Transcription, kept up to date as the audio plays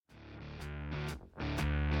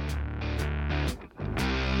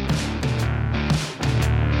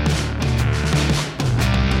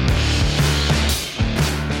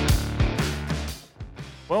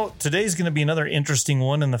today's going to be another interesting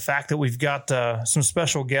one, and the fact that we've got some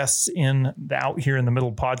special guests out here in the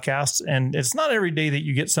middle podcast, and it's not every day that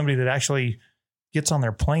you get somebody that actually gets on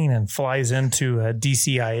their plane and flies into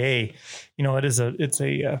DCIA. You know, it's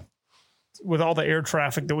a with all the air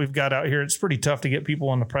traffic that we've got out here, it's pretty tough to get people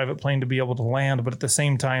on the private plane to be able to land. But at the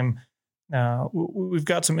same time, we've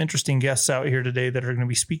got some interesting guests out here today that are going to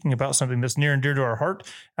be speaking about something that's near and dear to our heart.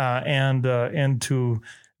 And to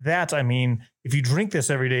that, I mean, if you drink this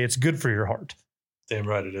every day, it's good for your heart. Damn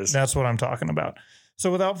right it is. That's what I'm talking about.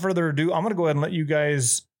 So without further ado, I'm going to go ahead and let you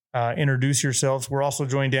guys introduce yourselves. We're also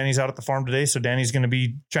joined. Danny's out at the farm today, so Danny's going to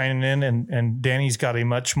be chiming in, and Danny's got a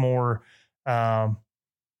much more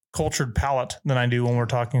cultured palate than I do when we're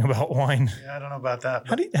talking about wine. Yeah, I don't know about that.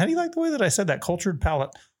 How do you like the way that I said that? Cultured palate.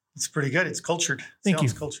 It's pretty good. It's cultured. Thank you.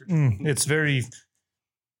 Cultured. It's very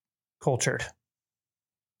cultured.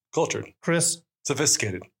 Cultured. Chris.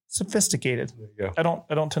 Sophisticated. Sophisticated. There you go.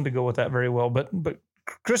 I don't tend to go with that very well, but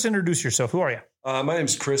Chris, introduce yourself. Who are you? My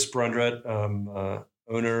name's Chris Brundrett. I'm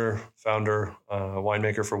owner, founder,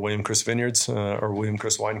 winemaker for William Chris Vineyards, or William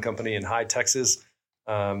Chris Wine Company in Hyde, Texas.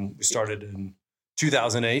 We started in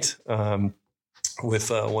 2008 with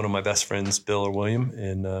one of my best friends, Bill or William,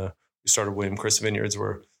 and we started William Chris Vineyards.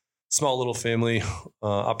 We're a small little family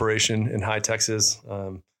operation in Hyde, Texas.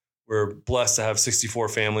 We're blessed to have 64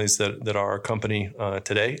 families that are our company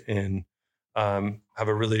today, and have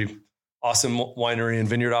a really awesome winery and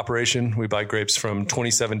vineyard operation. We buy grapes from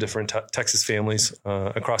 27 different Texas families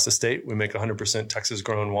across the state. We make 100% Texas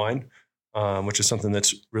grown wine, which is something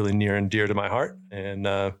that's really near and dear to my heart. And,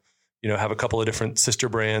 have a couple of different sister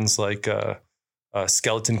brands like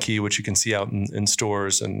Skeleton Key, which you can see out in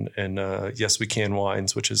stores, and Yes We Can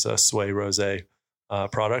Wines, which is a Sway Rosé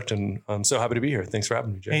product. And I'm so happy to be here. Thanks for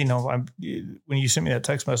having me, Jay. Hey, when you sent me that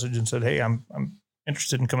text message and said, hey, I'm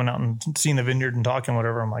interested in coming out and seeing the vineyard and talking,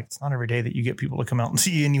 whatever. I'm like, it's not every day that you get people to come out and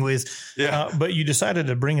see you anyways. Yeah. But you decided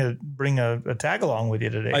to bring a tag along with you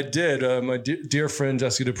today. I did. My dear friend,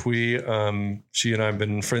 Jessica Dupuis, she and I have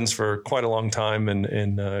been friends for quite a long time,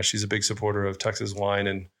 and she's a big supporter of Texas wine.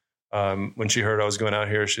 And when she heard I was going out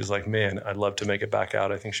here, she's like, man, I'd love to make it back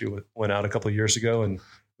out. I think she went out a couple of years ago and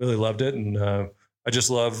really loved it. And I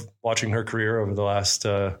just love watching her career over the last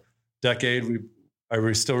decade.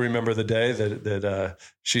 I still remember the day that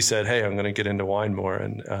she said, "Hey, I'm going to get into wine more,"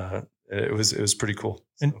 and it was pretty cool.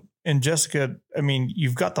 So. And Jessica, I mean,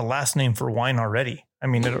 you've got the last name for wine already. I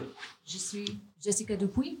mean, Je suis Jessica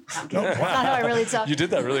Dupuis. Okay. That's not how I really talk. You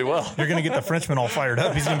did that really well. You're going to get the Frenchman all fired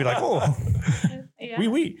up. He's going to be like, "Oh, yeah.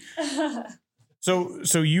 oui."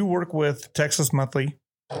 So you work with Texas Monthly.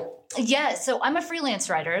 Yeah, so I'm a freelance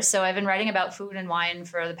writer. So I've been writing about food and wine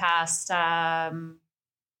for the past 10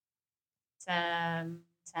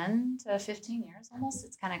 to 15 years almost.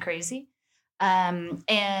 It's kind of crazy.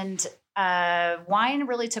 And wine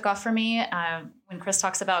really took off for me. When Chris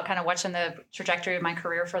talks about kind of watching the trajectory of my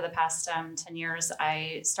career for the past 10 years,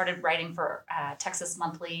 I started writing for Texas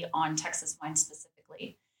Monthly on Texas wine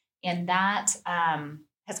specifically. And that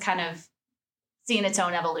has kind of seen its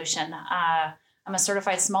own evolution. I'm a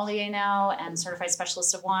certified sommelier now and certified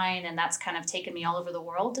specialist of wine. And that's kind of taken me all over the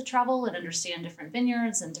world to travel and understand different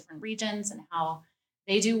vineyards and different regions and how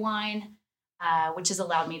they do wine, which has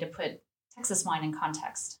allowed me to put Texas wine in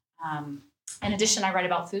context. In addition, I write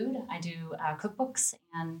about food. I do cookbooks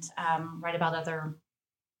and write about other,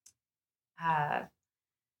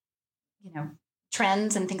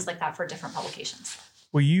 trends and things like that for different publications.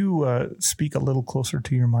 Will you speak a little closer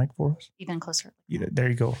to your mic for us? Even closer. There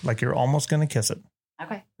you go. Like you're almost going to kiss it.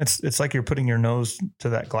 Okay. It's like you're putting your nose to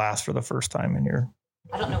that glass for the first time and you're.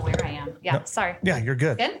 I don't know where I am. Yeah. No. Sorry. Yeah, you're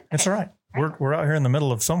good. Good. Okay. It's all right. We're out here in the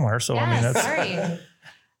middle of somewhere. So yeah, I mean, that's sorry.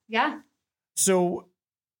 Yeah. So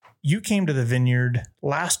you came to the vineyard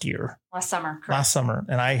last summer. Correct. Last summer,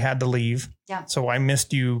 and I had to leave. Yeah. So I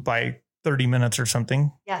missed you by 30 minutes or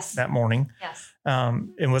something. Yes. That morning. Yes.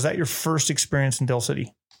 And was that your first experience in Del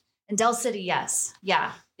City? In Del City, yes.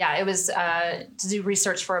 Yeah. Yeah. It was to do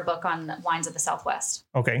research for a book on wines of the Southwest.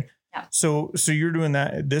 Okay. Yeah. So you're doing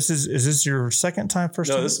that. Is this your second time?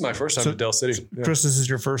 First time? No, this is my first time to Del City. Yeah. Chris, this is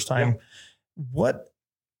your first time. Yeah. What,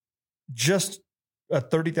 just a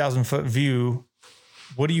 30,000 foot view,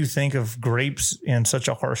 what do you think of grapes in such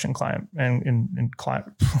a harsh climate and in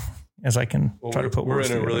climate? As I can try to put words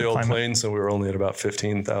together. We're in a really old climate. plane, so we were only at about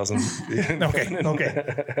 15,000.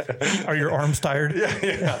 Okay. Are your arms tired?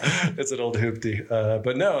 Yeah. It's an old hoopty.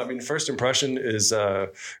 But no, I mean, first impression is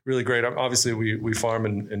really great. Obviously, we farm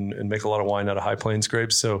and make a lot of wine out of High Plains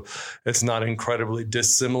grapes, so it's not incredibly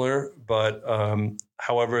dissimilar. But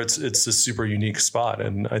however, it's a super unique spot,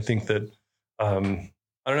 and I think that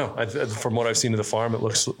I don't know. From what I've seen of the farm, it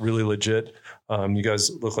looks really legit. You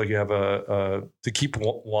guys look like you have to keep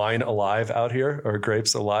wine alive out here, or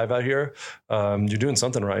grapes alive out here. You're doing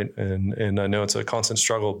something right. And I know it's a constant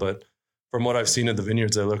struggle, but from what I've seen of the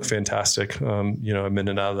vineyards, they look fantastic. I'm in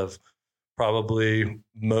and out of probably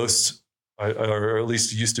most, or at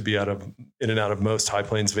least used to be in and out of most High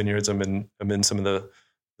Plains vineyards. I'm in some of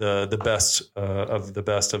the best of the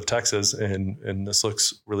best of Texas, and this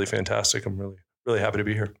looks really fantastic. I'm really happy to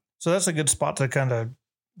be here. So that's a good spot to kind of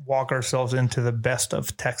walk ourselves into the best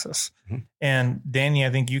of Texas. Mm-hmm. And Danny, I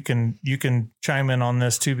think you can chime in on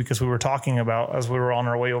this too, because we were talking about, as we were on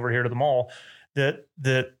our way over here to the mall, that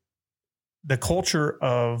the culture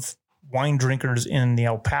of wine drinkers in the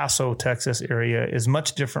El Paso, Texas area is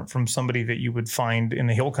much different from somebody that you would find in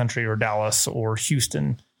the Hill Country or Dallas or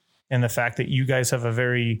Houston. And the fact that you guys have a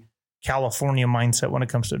very California mindset when it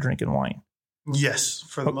comes to drinking wine. Yes,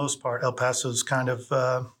 for the most part. El Paso's kind of,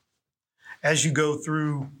 as you go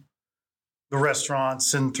through the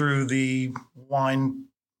restaurants and through the wine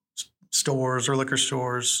stores or liquor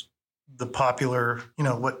stores, the popular,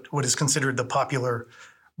 what is considered the popular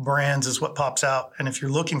brands is what pops out. And if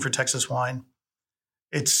you're looking for Texas wine,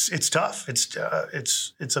 it's tough. It's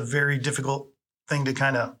a very difficult thing to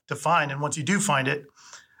kind of to find. And once you do find it,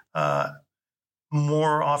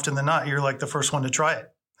 more often than not, you're like the first one to try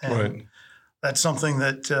it. And right. That's something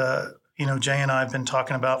that, Jay and I have been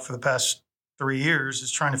talking about for the past 3 years,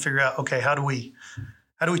 is trying to figure out, okay, how do we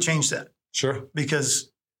change that? Sure.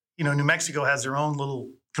 Because, New Mexico has their own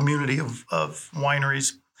little community of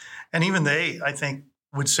wineries. And even they, I think,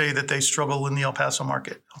 would say that they struggle in the El Paso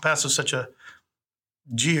market. El Paso is such a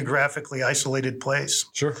geographically isolated place.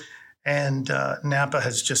 Sure. And Napa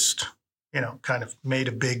has just, kind of made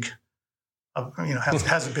a big,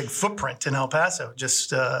 has a big footprint in El Paso,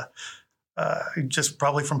 just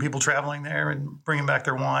probably from people traveling there and bringing back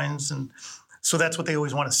their wines. And so that's what they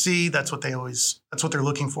always want to see. That's what they're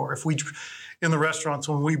looking for. If we, in the restaurants,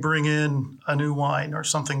 when we bring in a new wine or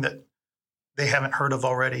something that they haven't heard of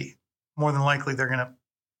already, more than likely they're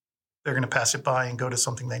going to pass it by and go to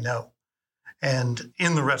something they know. And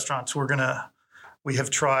in the restaurants, we have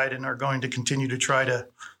tried and are going to continue to try to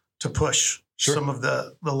push Sure. some of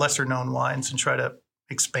the lesser known wines and try to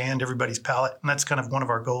expand everybody's palate. And that's kind of one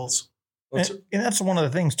of our goals. And that's one of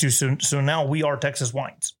the things too. So now we are Texas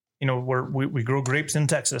wines. We grow grapes in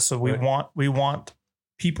Texas. So we want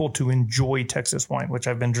people to enjoy Texas wine, which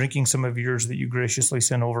I've been drinking some of yours that you graciously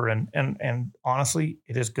sent over. And honestly,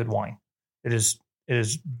 it is good wine. It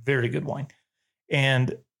is very good wine.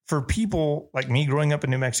 And for people like me growing up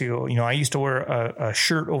in New Mexico, I used to wear a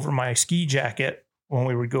shirt over my ski jacket when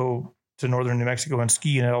we would go to northern New Mexico and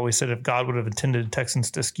ski, and it always said if God would have intended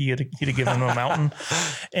Texans to ski, he'd have given them a mountain.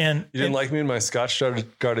 And you didn't like me in my Scotch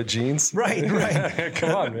guarded jeans, right?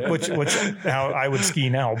 Come on, man. Which how I would ski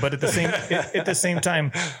now, but at the same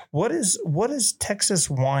time, what is Texas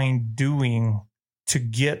wine doing to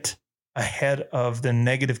get ahead of the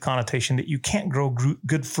negative connotation that you can't grow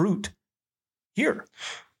good fruit here?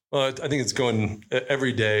 Well, I think it's going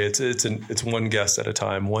every day. It's one guest at a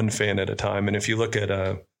time, one fan at a time, and if you look at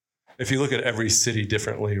every city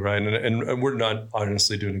differently, right? And we're not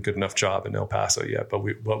honestly doing a good enough job in El Paso yet, but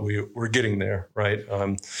we're getting there, right?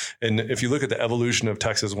 And if you look at the evolution of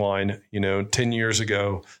Texas wine, 10 years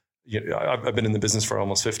ago, I've been in the business for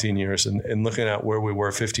almost 15 years, and looking at where we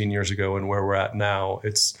were 15 years ago and where we're at now,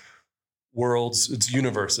 it's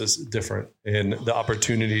universes different, and the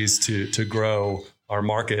opportunities to grow our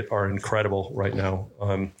market are incredible right now.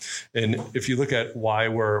 And if you look at why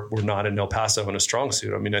we're not in El Paso in a strong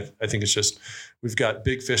suit, I think it's just we've got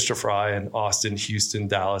big fish to fry in Austin, Houston,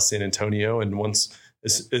 Dallas, San Antonio, and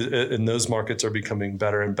and those markets are becoming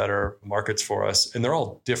better and better markets for us. And they're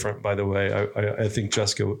all different, by the way. I think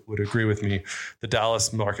Jessica would agree with me. The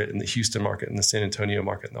Dallas market and the Houston market and the San Antonio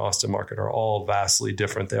market and the Austin market are all vastly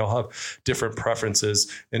different. They all have different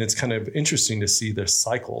preferences. And it's kind of interesting to see the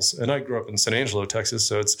cycles. And I grew up in San Angelo, Texas,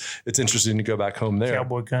 so it's interesting to go back home there.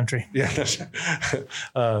 Cowboy country. Yeah.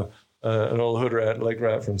 An old hood rat, like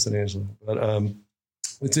rat from San Angelo. But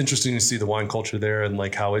it's interesting to see the wine culture there and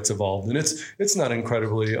like how it's evolved. And it's not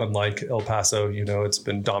incredibly unlike El Paso. It's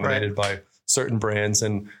been dominated by certain brands.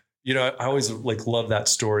 And, I always love that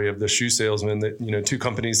story of the shoe salesman that, two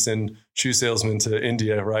companies send shoe salesmen to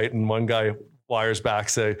India, right? And one guy wires back,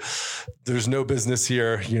 say, there's no business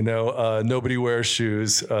here, nobody wears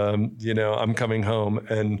shoes, I'm coming home.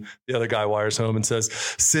 And the other guy wires home and says,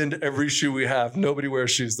 send every shoe we have, nobody wears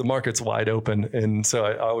shoes, the market's wide open. And so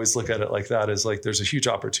I always look at it like that, as like there's a huge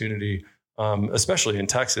opportunity especially in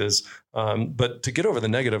Texas. But to get over the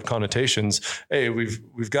negative connotations, hey,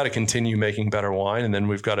 we've got to continue making better wine, and then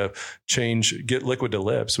we've got to get liquid to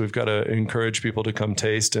lips. We've got to encourage people to come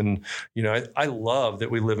taste. And, I love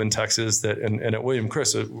that we live in Texas and at William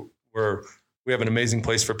Chris, we have an amazing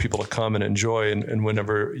place for people to come and enjoy. And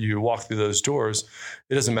whenever you walk through those doors,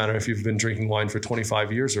 it doesn't matter if you've been drinking wine for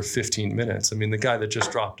 25 years or 15 minutes. I mean, the guy that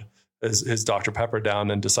just dropped his Dr. Pepper down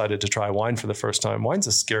and decided to try wine for the first time. Wine's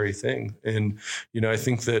a scary thing. And, I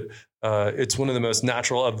think that it's one of the most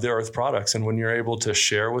natural of the earth products. And when you're able to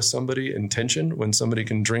share with somebody intention, when somebody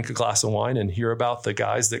can drink a glass of wine and hear about the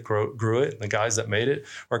guys that grew it, and the guys that made it,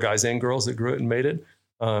 or guys and girls that grew it and made it,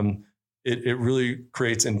 it really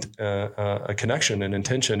creates a connection and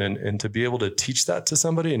intention. And to be able to teach that to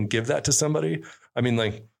somebody and give that to somebody, I mean,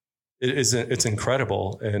 like, it's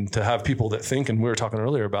incredible. And to have people that think, and we were talking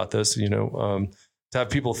earlier about this, to have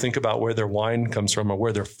people think about where their wine comes from or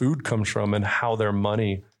where their food comes from and how their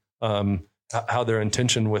money, how their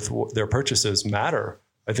intention with their purchases matter,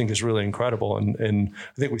 I think is really incredible. And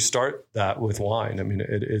I think we start that with wine. I mean,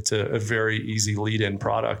 it's a very easy lead-in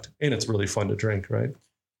product, and it's really fun to drink, right?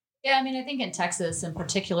 Yeah, I mean, I think in Texas in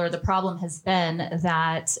particular, the problem has been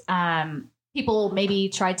that people maybe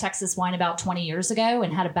tried Texas wine about 20 years ago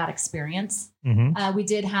and had a bad experience. Mm-hmm. We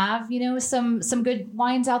did have, some good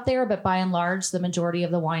wines out there, but by and large, the majority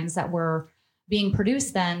of the wines that were being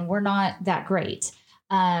produced then were not that great.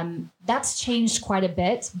 That's changed quite a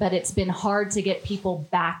bit, but it's been hard to get people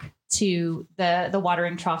back to the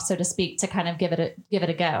watering trough, so to speak, to kind of give it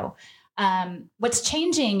a go. What's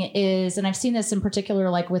changing is, and I've seen this in particular,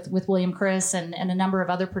 like with William Chris and a number of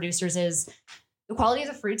other producers, is the quality of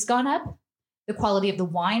the fruit's gone up. The quality of the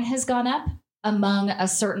wine has gone up among a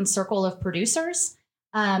certain circle of producers.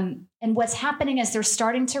 And what's happening is they're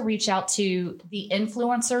starting to reach out to the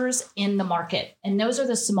influencers in the market. And those are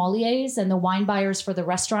the sommeliers and the wine buyers for the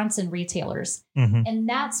restaurants and retailers. Mm-hmm. And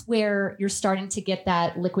that's where you're starting to get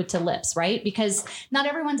that liquid to lips, right? Because not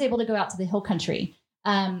everyone's able to go out to the hill country.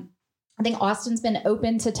 I think Austin's been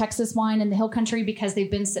open to Texas wine in the hill country because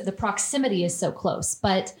the proximity is so close,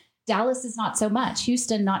 but Dallas is not so much,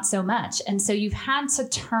 Houston, not so much. And so you've had to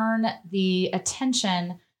turn the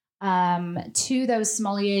attention to those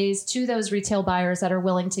sommeliers, to those retail buyers that are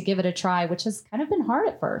willing to give it a try, which has kind of been hard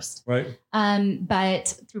at first. Right.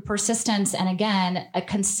 But through persistence and, again, a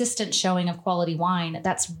consistent showing of quality wine,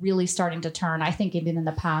 that's really starting to turn, I think, even in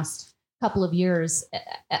the past couple of years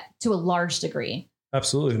to a large degree.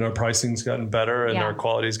 Absolutely. And our pricing's gotten better, and our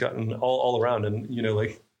quality's gotten all around. And,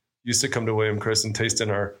 like, used to come to William Chris and taste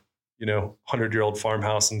in our, 100-year-old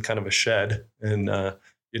farmhouse and kind of a shed. And,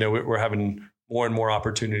 we're having more and more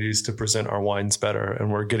opportunities to present our wines better.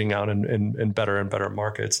 And we're getting out in better and better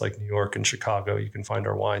markets like New York and Chicago. You can find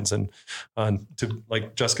our wines, and to,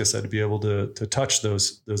 like Jessica said, to be able to touch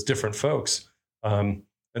those different folks. And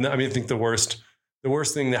I mean, I think the worst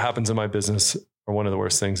thing that happens in my business, or one of the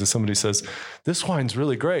worst things, is somebody says, "This wine's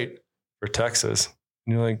really great for Texas."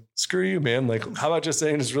 And you're like, screw you, man. Like, how about just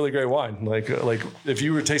saying it's really great wine? Like if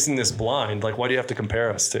you were tasting this blind, like, why do you have to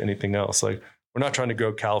compare us to anything else? Like, we're not trying to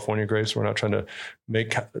grow California grapes. We're not trying to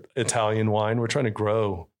make Italian wine. We're trying to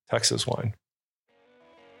grow Texas wine.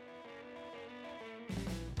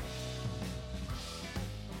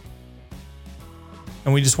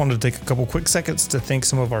 And we just wanted to take a couple quick seconds to thank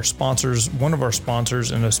some of our sponsors. One of our sponsors,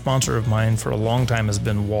 and a sponsor of mine for a long time, has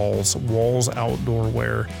been Walls Outdoor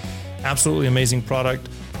Wear. Absolutely amazing product.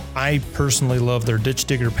 I personally love their Ditch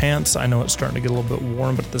Digger pants. I know it's starting to get a little bit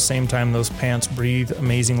warm, but at the same time, those pants breathe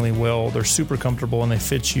amazingly well. They're super comfortable and they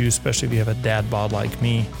fit you, especially if you have a dad bod like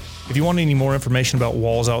me. If you want any more information about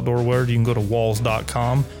Walls Outdoor Wear, you can go to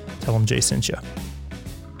walls.com. Tell them Jay sent you.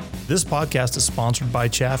 This podcast is sponsored by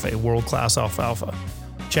Chaffee, world-class alfalfa.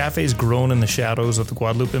 Chaffee is grown in the shadows of the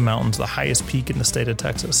Guadalupe Mountains, the highest peak in the state of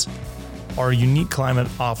Texas. Our unique climate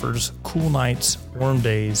offers cool nights, warm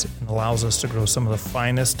days, and allows us to grow some of the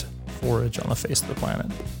finest forage on the face of the planet.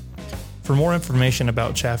 For more information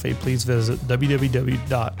about Chaffee, please visit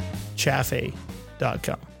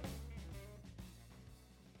www.chaffee.com.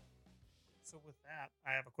 So with that,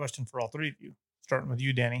 I have a question for all three of you, starting with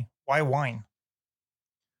you, Danny. Why wine?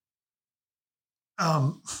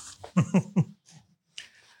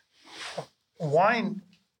 Wine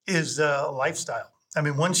is a lifestyle. I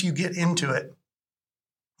mean, once you get into it,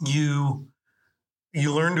 you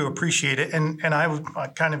learn to appreciate it. And I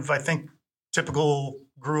think, typical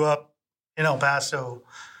grew up in El Paso,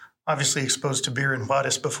 obviously exposed to beer and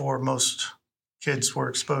Juarez before most kids were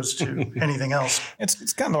exposed to anything else.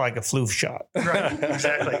 It's kind of like a flu shot. Right,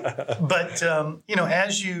 exactly. But,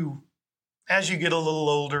 as you get a little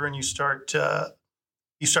older and you start,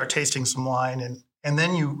 you start tasting some wine, and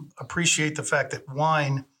then you appreciate the fact that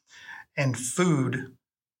wine and food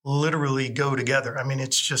literally go together. I mean,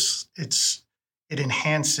 it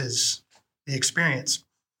enhances the experience.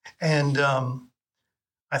 And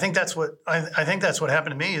I think that's what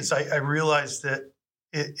happened to me is I realized that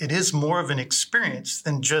it is more of an experience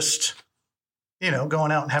than just,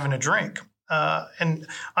 going out and having a drink. And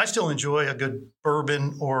I still enjoy a good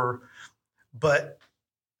bourbon but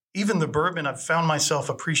even the bourbon, I've found myself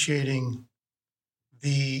appreciating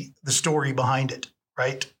the story behind it,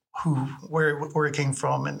 right? Where it came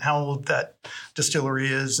from and how old that distillery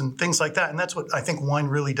is and things like that. And that's what I think wine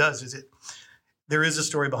really does there is a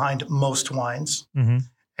story behind most wines. Mm-hmm.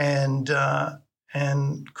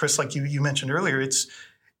 And Chris, like you mentioned earlier,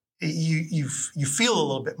 you feel a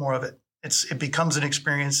little bit more of it. It becomes an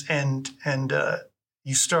experience and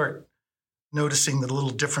you start noticing the little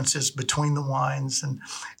differences between the wines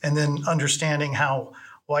and then understanding how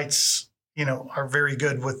whites, are very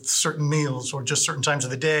good with certain meals or just certain times of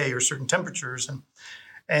the day or certain temperatures.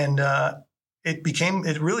 And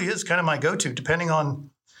it really is kind of my go-to depending on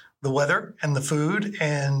the weather and the food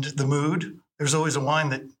and the mood. There's always a wine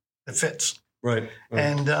that fits. Right.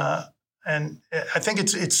 And I think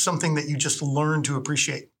it's something that you just learn to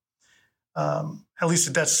appreciate. At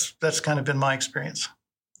least that's kind of been my experience.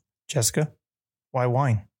 Jessica, why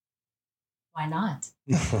wine? Why not?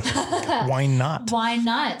 Why not? Why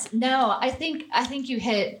not? No, I think you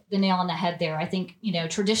hit the nail on the head there. I think,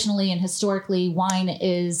 traditionally and historically, wine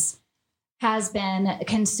has been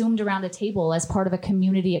consumed around a table as part of a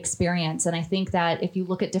community experience. And I think that if you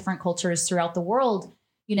look at different cultures throughout the world,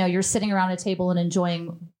 you're sitting around a table and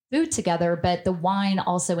enjoying food together, but the wine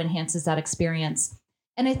also enhances that experience.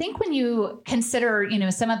 And I think when you consider,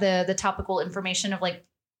 some of the topical information of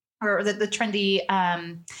or the trendy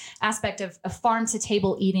aspect of farm to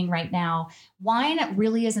table eating right now, wine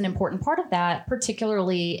really is an important part of that,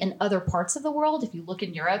 particularly in other parts of the world. If you look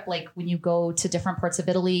in Europe, like when you go to different parts of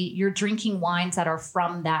Italy, you're drinking wines that are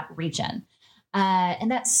from that region. And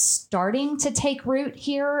that's starting to take root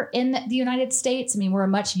here in the United States. I mean, we're a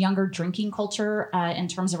much younger drinking culture in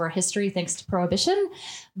terms of our history, thanks to Prohibition.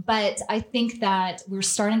 But I think that we're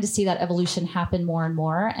starting to see that evolution happen more and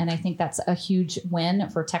more. And I think that's a huge win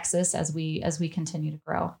for Texas as we continue to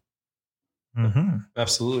grow. Mm-hmm.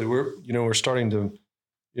 Absolutely. We're starting to,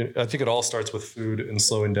 I think it all starts with food and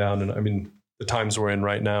slowing down. And I mean, the times we're in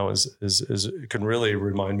right now is it can really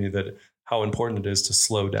remind me that how important it is to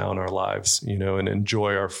slow down our lives, and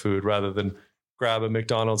enjoy our food rather than grab a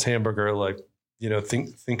McDonald's hamburger.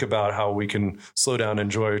 Think about how we can slow down,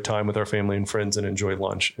 enjoy time with our family and friends, and enjoy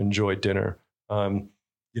lunch, enjoy dinner. I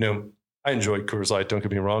enjoy Coors Light, don't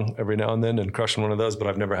get me wrong, every now and then, and crushing one of those, but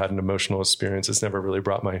I've never had an emotional experience. It's never really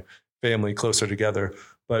brought my family closer together.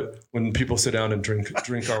 But when people sit down and drink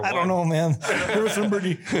our wine, I don't know, man. There were some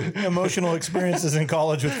pretty emotional experiences in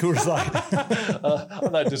college with Coors Light.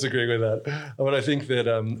 I'm not disagreeing with that, but I think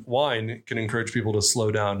that wine can encourage people to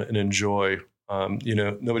slow down and enjoy.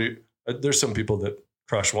 There's some people that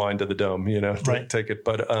crush wine to the dome, right. Take it.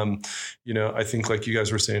 But I think, like you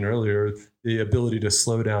guys were saying earlier, the ability to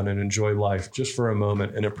slow down and enjoy life just for a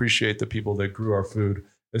moment and appreciate the people that grew our food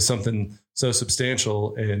is something so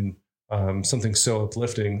substantial and something so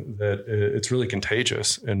uplifting that it's really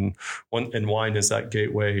contagious. And wine is that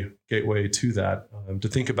gateway to that, to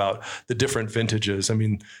think about the different vintages. I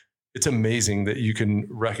mean, it's amazing that you can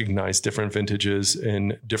recognize different vintages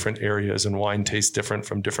in different areas, and wine tastes different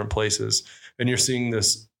from different places. And you're seeing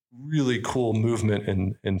this really cool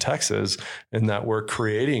movement in Texas, in that we're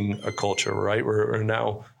creating a culture, right? We're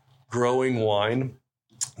now growing wine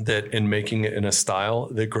and making it in a style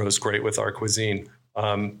that grows great with our cuisine.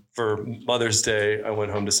 For Mother's Day, I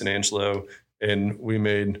went home to San Angelo and we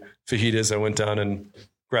made fajitas. I went down and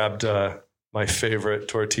grabbed my favorite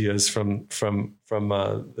tortillas from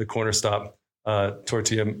the Corner Stop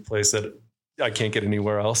tortilla place that I can't get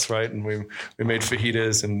anywhere else, right? And we made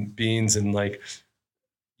fajitas and beans and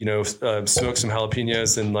smoked some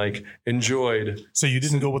jalapenos and enjoyed. So you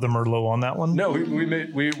didn't go with a Merlot on that one? No, we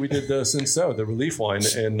did the Cinsault, the relief wine,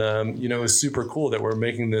 and it was super cool that we're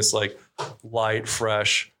making this light,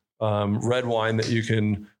 fresh red wine that you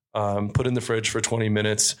can put in the fridge for 20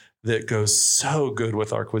 minutes that goes so good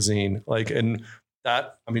with our cuisine. And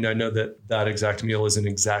that, I mean, I know that exact meal isn't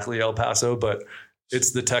exactly El Paso, but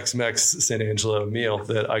it's the Tex-Mex San Angelo meal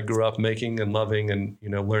that I grew up making and loving, and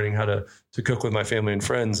learning how to cook with my family and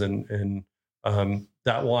friends, and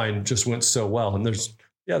that wine just went so well. And there's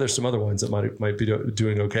some other wines that might be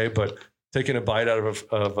doing okay, but taking a bite out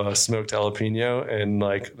of a smoked jalapeno and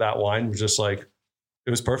that wine was just it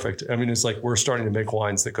was perfect. I mean, it's we're starting to make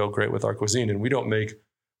wines that go great with our cuisine, and we don't make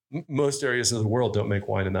most areas of the world don't make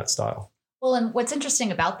wine in that style. Well, and what's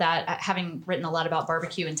interesting about that, having written a lot about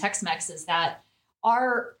barbecue and Tex-Mex, is that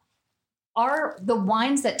the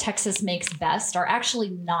wines that Texas makes best are actually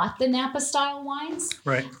not the Napa style wines.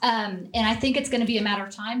 Right. And I think it's going to be a matter of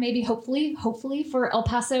time, maybe hopefully for El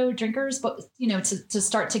Paso drinkers, but to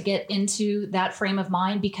start to get into that frame of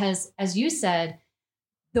mind, because as you said,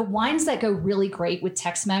 the wines that go really great with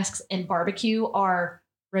Tex-Mex and barbecue are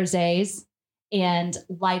rosés and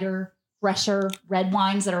lighter, fresher red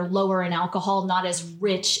wines that are lower in alcohol, not as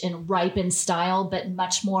rich and ripe in style, but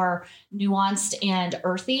much more nuanced and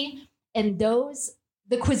earthy. And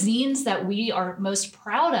the cuisines that we are most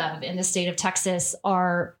proud of in the state of Texas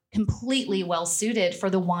are completely well suited for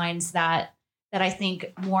the wines that I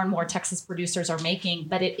think more and more Texas producers are making.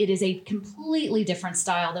 But it is a completely different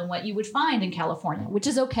style than what you would find in California, which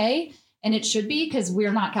is okay. And it should be, because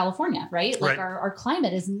we're not California, right? Like our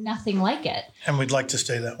climate is nothing like it. And we'd like to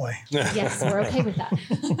stay that way. Yes, we're okay with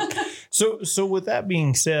that. So with that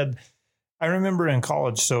being said, I remember in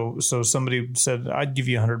college, so somebody said, I'd give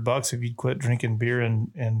you $100 if you'd quit drinking beer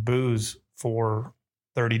and booze for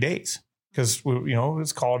 30 days. Because,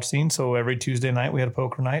 it's college scene. So every Tuesday night we had a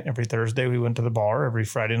poker night. Every Thursday we went to the bar. Every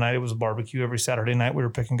Friday night it was a barbecue. Every Saturday night we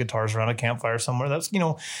were picking guitars around a campfire somewhere. That's,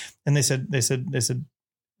 and they said,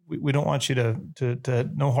 we don't want you to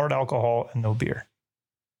no hard alcohol and no beer.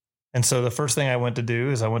 And so the first thing I went to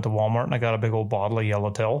do is I went to Walmart and I got a big old bottle of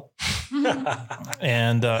Yellowtail.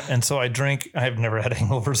 and so I drink. I've never had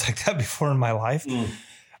hangovers like that before in my life.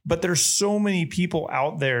 But there's so many people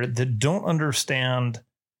out there that don't understand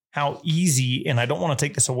how easy, and I don't want to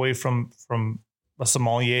take this away from a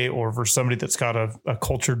sommelier or for somebody that's got a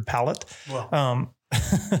cultured palate. Well.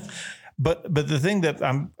 But the thing that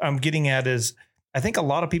I'm getting at is, I think a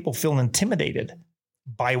lot of people feel intimidated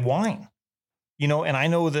by wine, and I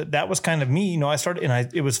know that was kind of me. I started,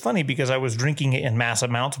 and it was funny because I was drinking it in mass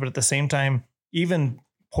amounts, but at the same time, even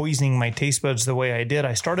poisoning my taste buds the way I did,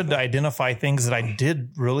 I started to identify things that I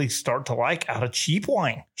did really start to like out of cheap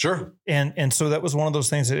wine. Sure. And so that was one of those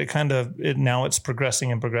things that now it's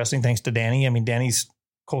progressing thanks to Danny. I mean, Danny's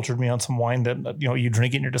cultured me on some wine that, you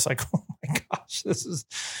drink it and you're just like, oh my gosh, this is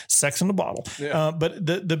sex in a bottle. Yeah. But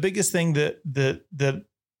the biggest thing that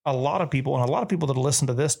a lot of people that listen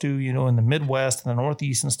to this do, in the Midwest and the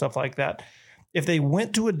Northeast and stuff like that, if they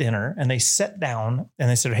went to a dinner and they sat down and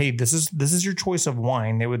they said, hey, this is your choice of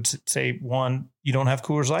wine, they would say, one, you don't have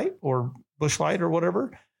Coors Light or Busch Light or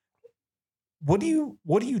whatever. What do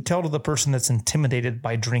you tell to the person that's intimidated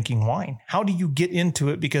by drinking wine? How do you get into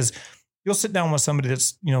it? Because you'll sit down with somebody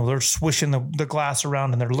that's, they're swishing the glass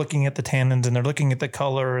around and they're looking at the tannins and they're looking at the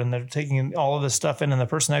color and they're taking all of this stuff in, and the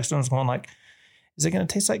person next to them is going like, is it going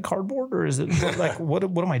to taste like cardboard, or is it like, what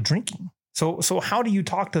am I drinking? So how do you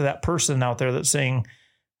talk to that person out there that's saying,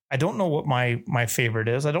 I don't know what my favorite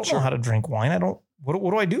is. I don't know how to drink wine. What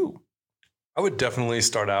do I do? I would definitely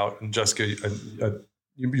start out, and Jessica, I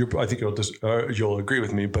think you'll agree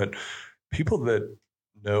with me, but people that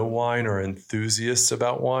know wine or enthusiasts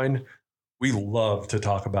about wine, we love to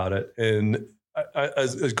talk about it. And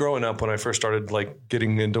as growing up, when I first started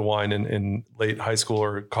getting into wine in late high school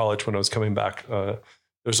or college, when I was coming back,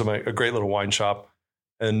 there's a great little wine shop.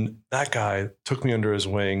 And that guy took me under his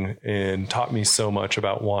wing and taught me so much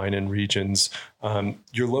about wine and regions.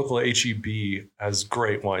 Your local HEB has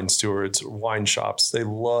great wine stewards, wine shops. They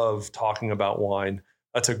love talking about wine.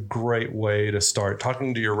 That's a great way to start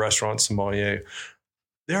talking to your restaurant sommelier.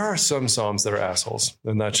 There are some somms that are assholes,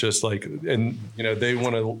 and that's just they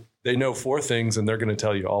know 4 things and they're going to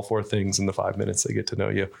tell you all 4 things in the 5 minutes they get to know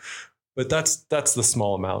you. But that's the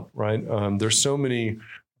small amount, right? There's so many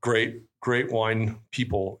great wine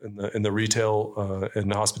people in the retail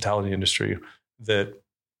and the hospitality industry that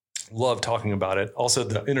love talking about it. Also,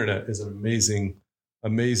 the internet is an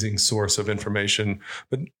amazing source of information.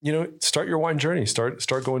 But start your wine journey.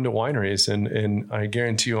 Start going to wineries, and I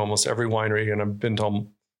guarantee you, almost every winery, and I've been to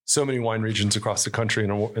so many wine regions across the country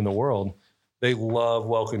and in the world, they love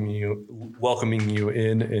welcoming you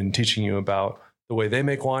in and teaching you about the way they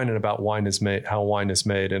make wine and about how wine is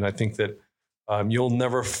made. And I think that you'll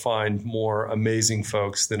never find more amazing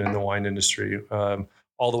folks than in the wine industry,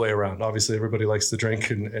 all the way around. Obviously, everybody likes to drink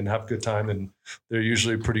and have a good time, and they're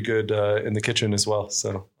usually pretty good in the kitchen as well.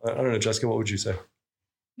 So I don't know, Jessica, what would you say?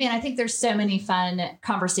 Man, I think there's so many fun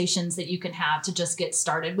conversations that you can have to just get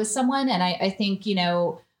started with someone. And I think,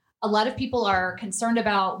 a lot of people are concerned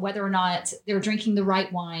about whether or not they're drinking the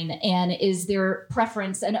right wine, and is their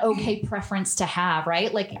preference an okay preference to have,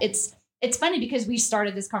 right? Like it's funny because we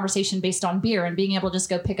started this conversation based on beer and being able to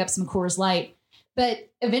just go pick up some Coors Light,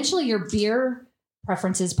 but eventually your beer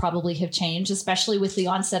preferences probably have changed, especially with the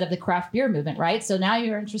onset of the craft beer movement, right? So now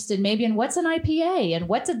you're interested maybe in what's an IPA and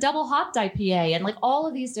what's a double hopped IPA and like all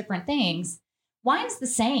of these different things. Wine's the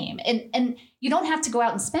same. And you don't have to go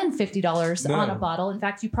out and spend $50 on a bottle. In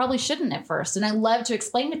fact, you probably shouldn't at first. And I love to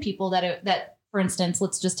explain to people that for instance,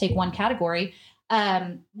 let's just take one category,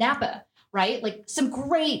 Napa, right? Like some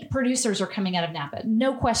great producers are coming out of Napa,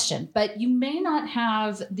 no question, but you may not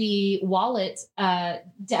have the wallet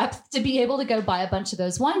depth to be able to go buy a bunch of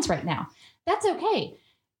those wines right now. That's okay.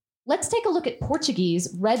 Let's take a look at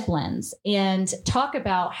Portuguese red blends and talk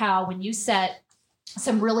about how when you set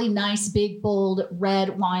some really nice, big, bold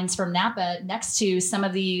red wines from Napa next to some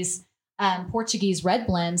of these Portuguese red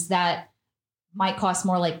blends that might cost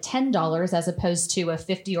more like $10 as opposed to a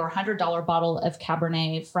 $50 or $100 bottle of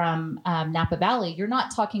Cabernet from Napa Valley, you're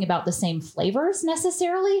not talking about the same flavors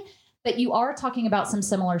necessarily, but you are talking about some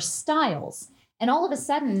similar styles. And all of a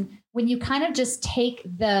sudden, when you kind of just take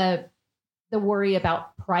the worry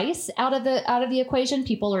about price out of the equation,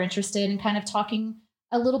 people are interested in kind of talking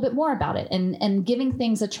a little bit more about it and giving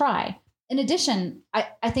things a try. In addition,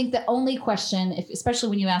 I think the only question, especially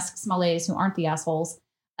when you ask sommeliers who aren't the assholes,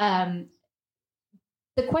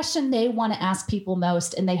 the question they want to ask people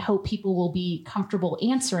most, and they hope people will be comfortable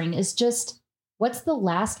answering, is just, what's the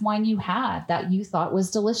last wine you had that you thought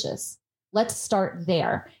was delicious? Let's start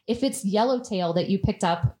there. If it's Yellowtail that you picked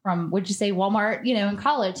up from, what'd you say, Walmart, in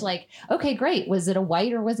college, like, okay, great. Was it a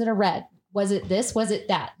white or was it a red? Was it this? Was it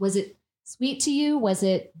that? Was it sweet to you? Was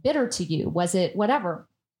it bitter to you? Was it whatever?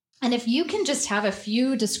 And if you can just have a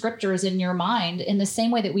few descriptors in your mind in the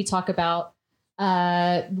same way that we talk about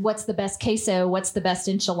what's the best queso, what's the best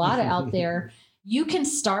enchilada out there, you can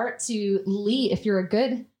start to lead. If you're a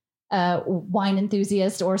good wine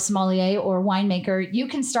enthusiast or sommelier or winemaker, you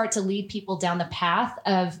can start to lead people down the path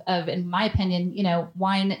of in my opinion,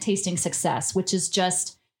 wine tasting success, which is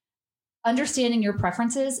just understanding your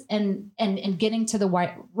preferences and getting to the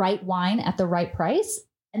right wine at the right price.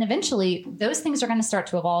 And eventually those things are going to start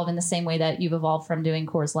to evolve in the same way that you've evolved from doing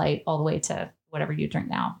Coors Light all the way to whatever you drink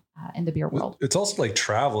now in the beer world. It's also like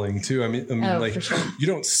traveling too. I mean, like for sure. You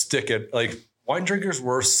don't stick it, like wine drinkers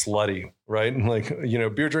were slutty, right? And like,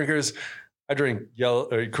 beer drinkers, I drink yellow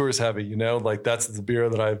or Coors Heavy, like that's the beer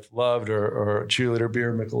that I've loved, or cheerleader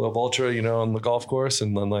beer, Michelob Ultra, on the golf course.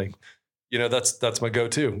 And then like, that's my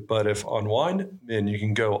go-to. But if on wine, man, you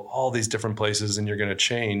can go all these different places and you're going to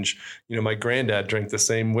change. My granddad drank the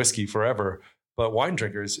same whiskey forever, but wine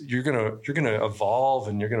drinkers, you're going to evolve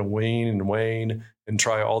and you're going to wane and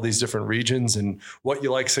try all these different regions. And what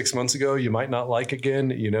you like 6 months ago, you might not like again,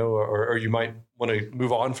 or you might want to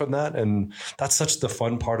move on from that. And that's such the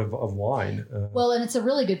fun part of wine. Well, and it's a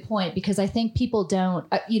really good point, because I think people don't,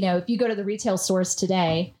 if you go to the retail stores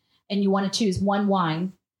today and you want to choose one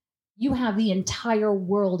wine, you have the entire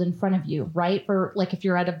world in front of you, right? For like, if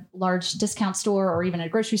you're at a large discount store or even a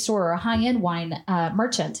grocery store or a high-end wine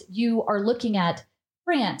merchant, you are looking at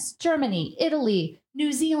France, Germany, Italy,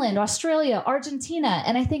 New Zealand, Australia, Argentina.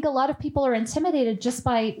 And I think a lot of people are intimidated just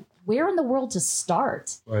by where in the world to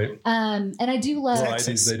start. Right. And I do love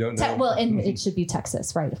Texas. They don't know. Well, and it should be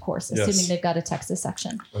Texas, right? Of course, assuming they've got a Texas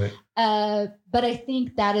section. Right. But I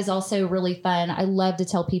think that is also really fun. I love to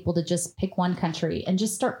tell people to just pick one country and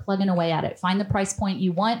just start plugging away at it. Find the price point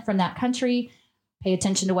you want from that country, pay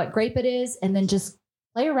attention to what grape it is, and then just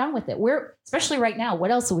play around with it. Especially right now,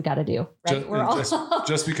 what else have we got to do? Right?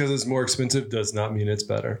 Just because it's more expensive does not mean it's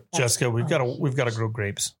better. Jessica, we've got to grow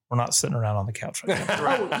grapes. We're not sitting around on the couch right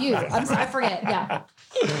now. Oh, you. I'm sorry, I forget. Yeah.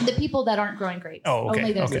 The people that aren't growing grapes. Oh, okay.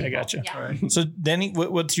 Only those Okay, people. I got you. Yeah. Right. So, Denny,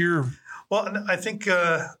 what's your... Well, I think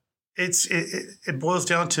it boils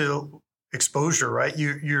down to exposure, right?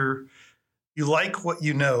 You like what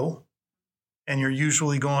you know, and you're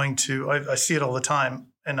usually going to. I see it all the time,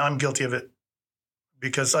 and I'm guilty of it,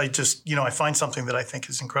 because I just I find something that I think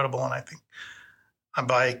is incredible, and I think I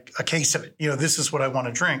buy a case of it. This is what I want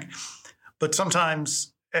to drink. But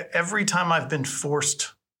sometimes, every time I've been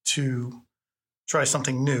forced to try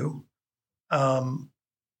something new,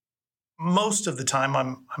 most of the time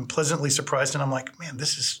I'm pleasantly surprised, and I'm like, man,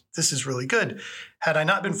 this is really good. Had I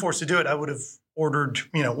not been forced to do it, I would have ordered,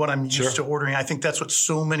 what I'm used to ordering. I think that's what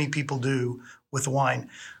so many people do with wine.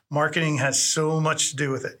 Marketing has so much to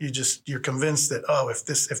do with it. You're convinced that,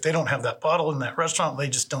 if they don't have that bottle in that restaurant, they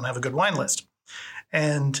just don't have a good wine list.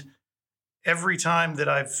 And every time that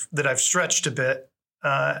I've stretched a bit,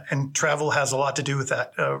 and travel has a lot to do with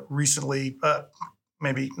that. Recently,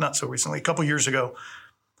 maybe not so recently, a couple years ago,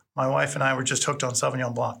 my wife and I were just hooked on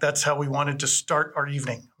Sauvignon Blanc. That's how we wanted to start our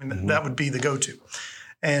evening. I mean, that would be the go-to.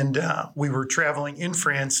 And we were traveling in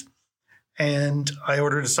France, And I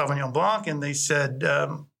ordered a Sauvignon Blanc, and they said,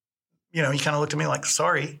 he kind of looked at me like,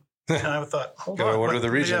 sorry. And I thought, hold on. Order the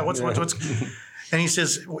region. Yeah, what's and he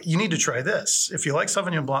says, you need to try this. If you like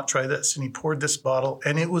Sauvignon Blanc, try this. And he poured this bottle,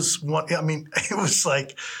 and it was it was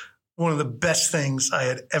like one of the best things I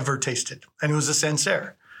had ever tasted. And it was a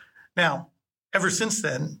Sancerre. Now, ever since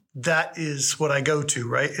then, that is what I go to,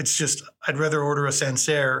 right? It's just, I'd rather order a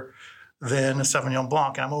Sancerre than a Sauvignon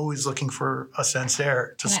Blanc. And I'm always looking for a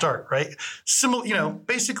Sancerre to start, right? Similar,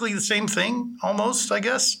 basically the same thing almost, I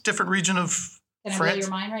guess. Different region of Can I France. blow your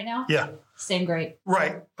mind right now? Yeah. Same grape.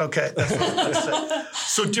 Right. Okay. That's it.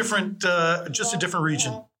 So different, just a different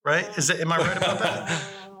region, right? Am I right about that?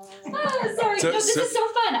 Sorry. This is so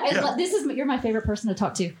fun. You're my favorite person to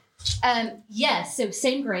talk to. Yes. So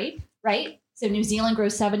same grape, right? So New Zealand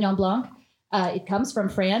grows Sauvignon Blanc. It comes from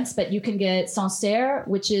France, but you can get Sancerre,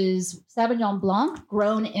 which is Sauvignon Blanc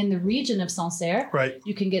grown in the region of Sancerre. Right.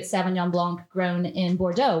 You can get Sauvignon Blanc grown in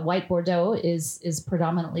Bordeaux. White Bordeaux is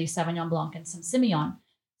predominantly Sauvignon Blanc and some Semillon.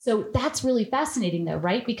 So that's really fascinating, though,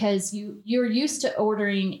 right? Because you're used to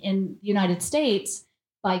ordering in the United States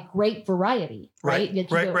by grape variety, right?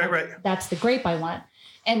 Right. That's the grape I want.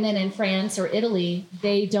 And then in France or Italy,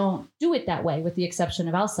 they don't do it that way, with the exception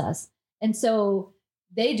of Alsace. And so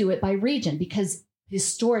they do it by region, because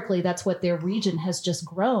historically that's what their region has just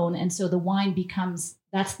grown. And so the wine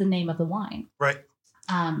that's the name of the wine. Right.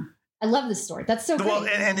 I love this story. That's so great. Well,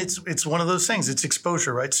 and it's one of those things. It's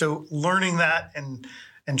exposure, right? So learning that and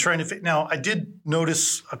trying to fit. Now, I did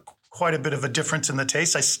notice quite a bit of a difference in the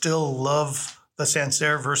taste. I still love the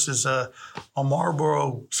Sancerre versus a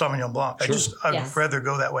Marlborough Sauvignon Blanc. Sure. I'd rather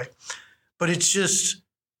go that way. But it's just,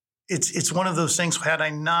 it's one of those things. Had I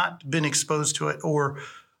not been exposed to it, or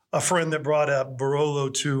a friend that brought a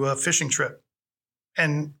Barolo to a fishing trip,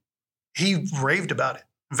 and he raved about it.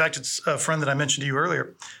 In fact, it's a friend that I mentioned to you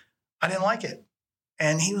earlier. I didn't like it.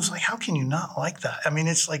 And he was like, how can you not like that? I mean,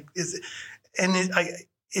 it's like,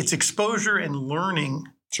 it's exposure and learning.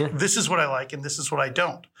 Sure. This is what I like and this is what I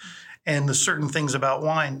don't. And the certain things about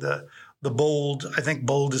wine, the bold, I think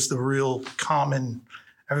bold is the real common.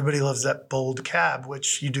 Everybody loves that bold cab,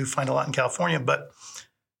 which you do find a lot in California. But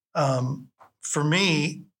for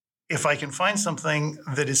me, if I can find something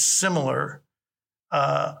that is similar,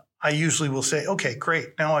 I usually will say, okay,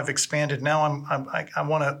 great. Now I've expanded. Now I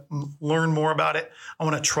want to learn more about it. I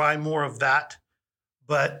want to try more of that.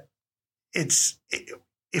 But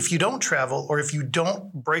if you don't travel, or if you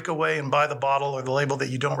don't break away and buy the bottle or the label that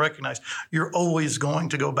you don't recognize, you're always going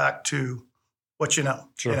to go back to what you know.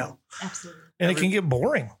 Sure. You know? Absolutely. And it can get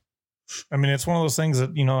boring. I mean, it's one of those things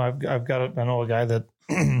that, I know a guy that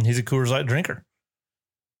he's a Coors Light drinker,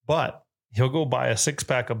 but he'll go buy a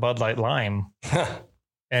 6-pack of Bud Light Lime.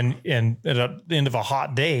 And at the end of a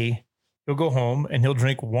hot day, he'll go home and he'll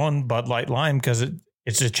drink one Bud Light Lime because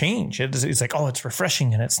it's a change. It's like, oh, it's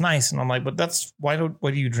refreshing and it's nice. And I'm like, but that's why do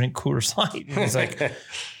you drink Coors Light? And he's like,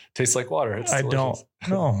 tastes like water. It's I delicious. don't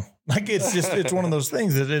know. Like, it's one of those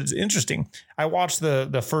things that it's interesting. I watched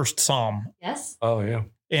the first Psalm. Yes. Oh yeah.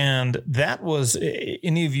 And that was,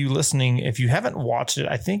 any of you listening, if you haven't watched it,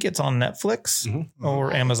 I think it's on Netflix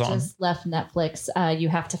or Amazon. Just left Netflix. You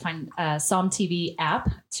have to find Psalm TV app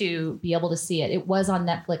to be able to see it. It was on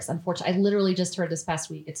Netflix. Unfortunately, I literally just heard this past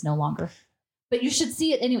week. It's no longer. But you should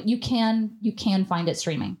see it anyway. You can find it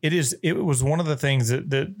streaming. It was one of the things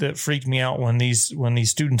that freaked me out when these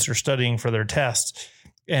students are studying for their tests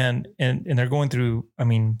and they're going through, I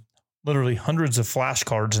mean, literally hundreds of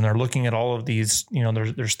flashcards, and they're looking at all of these,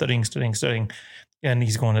 they're studying. And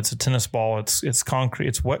he's going, it's a tennis ball. It's concrete.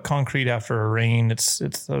 It's wet concrete after a rain. It's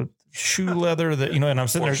the shoe leather that, and I'm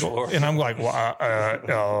sitting there and I'm like, well,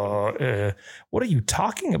 what are you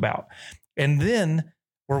talking about? And then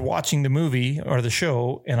we're watching the movie or the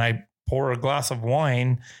show, and I pour a glass of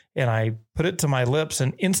wine and I put it to my lips,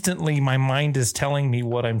 and instantly my mind is telling me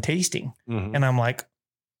what I'm tasting. Mm-hmm. And I'm like,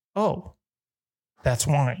 oh, that's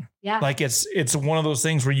wine. Yeah. Like it's one of those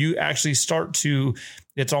things where you actually start to,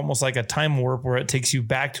 it's almost like a time warp where it takes you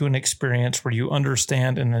back to an experience where you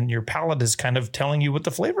understand, and then your palate is kind of telling you what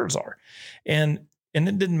the flavors are. And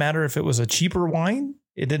it didn't matter if it was a cheaper wine.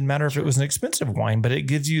 It didn't matter if it was an expensive wine, but it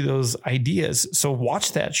gives you those ideas. So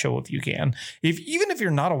watch that show if you can. Even if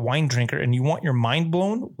you're not a wine drinker and you want your mind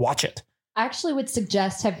blown, watch it. I actually would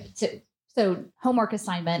suggest so homework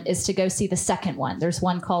assignment is to go see the second one. There's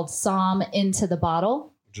one called Psalm Into the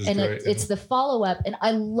Bottle. And it's the follow-up. And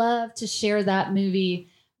I love to share that movie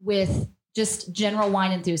with just general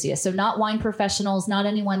wine enthusiasts. So not wine professionals, not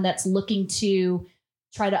anyone that's looking to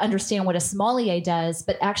try to understand what a sommelier does,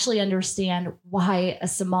 but actually understand why a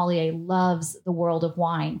sommelier loves the world of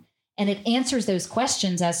wine. And it answers those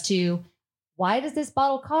questions as to why does this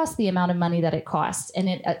bottle cost the amount of money that it costs? And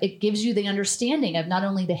it gives you the understanding of not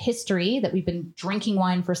only the history that we've been drinking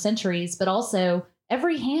wine for centuries, but also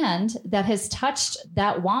every hand that has touched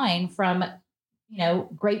that wine from,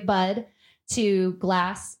 grape bud to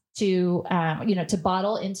glass to, to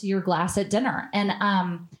bottle into your glass at dinner. And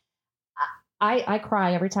I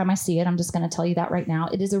cry every time I see it. I'm just going to tell you that right now.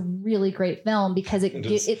 It is a really great film because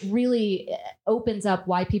it really opens up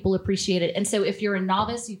why people appreciate it. And so if you're a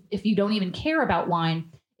novice, if you don't even care about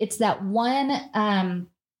wine, it's that one,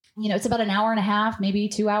 it's about an hour and a half, maybe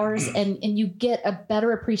 2 hours. And you get a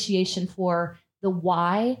better appreciation for the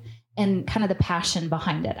why and kind of the passion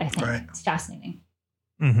behind it. I think It's fascinating.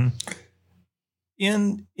 Mm-hmm.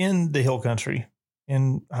 In the Hill Country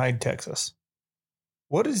in Hyde, Texas,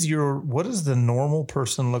 what does the normal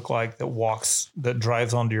person look like that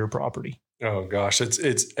drives onto your property? Oh gosh,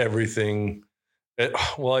 it's everything. I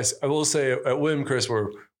will say at William Chris we're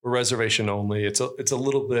reservation only. It's a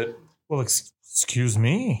little bit. Well, excuse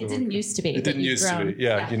me. It didn't used to be. It didn't used to be.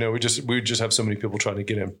 Yeah. We just have so many people trying to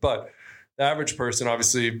get in. But the average person,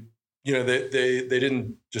 obviously, they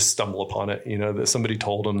didn't just stumble upon it. That somebody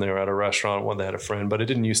told them they were at a restaurant when they had a friend. But it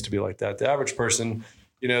didn't used to be like that. The average person,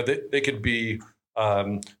 they could be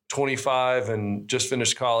 25 and just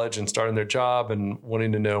finished college and starting their job and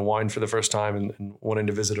wanting to know wine for the first time and wanting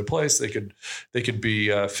to visit a place. They could be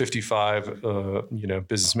 55,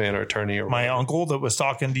 businessman or attorney or my uncle that was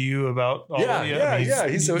talking to you about.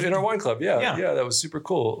 He's in our wine club. Yeah. That was super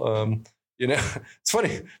cool. It's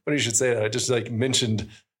funny you should say that. I just mentioned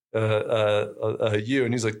you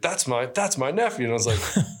and he's like, that's my nephew. And I was like,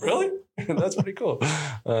 really? That's pretty cool.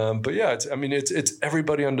 But yeah, it's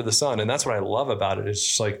everybody under the sun. And that's what I love about it. It's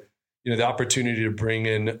just the opportunity to bring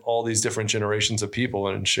in all these different generations of people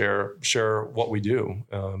and share what we do.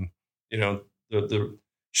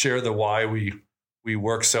 Share the why we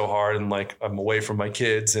work so hard and I'm away from my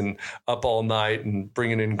kids and up all night and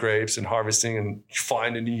bringing in grapes and harvesting and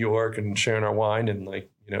flying to New York and sharing our wine and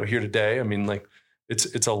here today.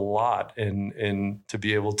 It's a lot. And to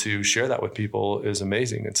be able to share that with people is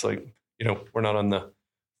amazing. It's we're not on the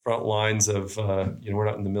front lines of, we're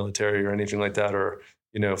not in the military or anything like that, or,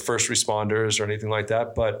 first responders or anything like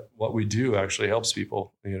that. But what we do actually helps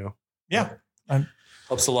people, Yeah.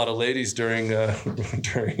 Helps a lot of ladies during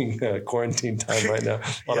quarantine time right now.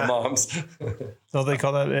 A lot of moms. So they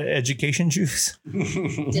call that education juice.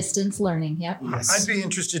 Distance learning. Yep. Yes. I'd be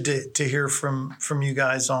interested to hear from you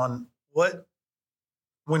guys on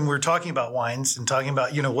when we're talking about wines and talking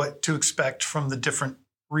about, what to expect from the different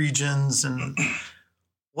regions and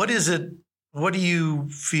what do you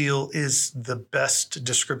feel is the best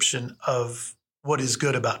description of what is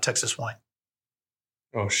good about Texas wine?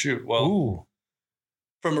 Oh, shoot. Well,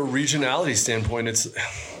 from a regionality standpoint,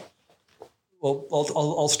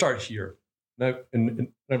 I'll start here. And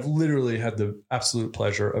I've literally had the absolute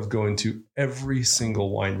pleasure of going to every single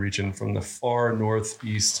wine region from the far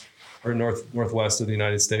northeast or northwest of the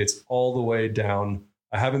United States all the way down.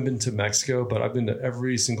 I haven't been to Mexico, but I've been to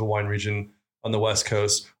every single wine region on the West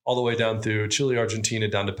Coast, all the way down through Chile, Argentina,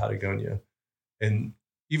 down to Patagonia, and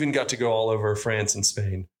even got to go all over France and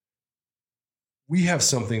Spain. We have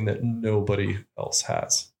something that nobody else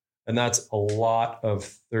has. And that's a lot of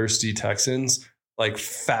thirsty Texans,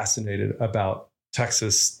 fascinated about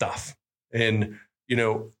Texas stuff. And,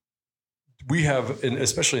 we have, and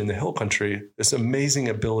especially in the Hill Country, this amazing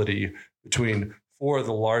ability between four of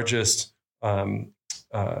the largest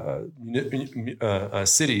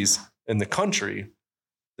cities in the country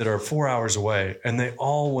that are 4 hours away, and they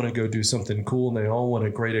all want to go do something cool, and they all want a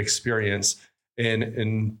great experience. And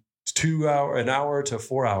in an hour to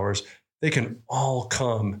 4 hours, they can all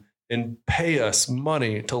come and pay us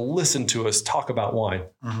money to listen to us talk about wine.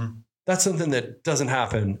 Mm-hmm. That's something that doesn't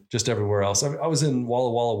happen just everywhere else. I was in Walla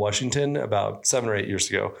Walla, Washington about 7 or 8 years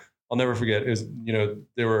ago. I'll never forget. It was, we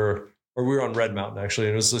were on Red Mountain actually,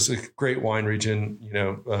 and it was just a great wine region,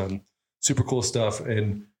 super cool stuff.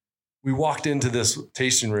 And we walked into this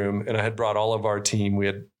tasting room, and I had brought all of our team. We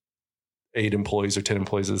had 8 employees or 10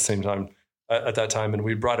 employees at the same time at that time. And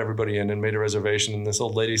we brought everybody in and made a reservation. And this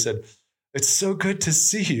old lady said, "It's so good to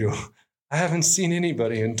see you. I haven't seen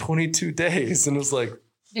anybody in 22 days. And it was like,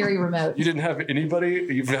 very remote. You didn't have anybody.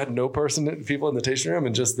 You've had no people in the tasting room.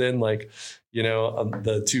 And just then,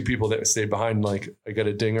 the 2 people that stayed behind, I got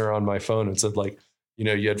a dinger on my phone and said,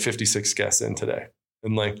 you had 56 guests in today.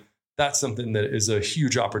 And that's something that is a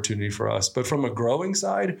huge opportunity for us. But from a growing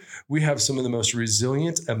side, we have some of the most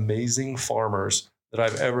resilient, amazing farmers that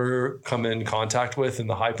I've ever come in contact with in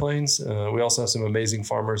the High Plains. We also have some amazing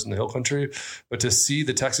farmers in the Hill Country. But to see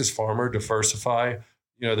the Texas farmer diversify,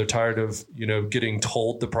 they're tired of, getting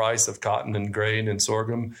told the price of cotton and grain and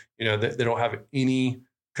sorghum. They don't have any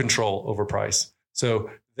control over price. So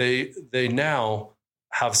they now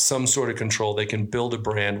have some sort of control. They can build a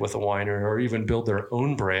brand with a winery or even build their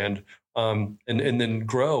own brand and then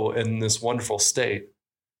grow in this wonderful state.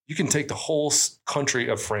 You can take the whole country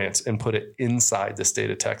of France and put it inside the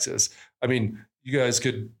state of Texas. I mean, you guys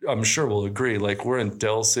I'm sure will agree, like we're in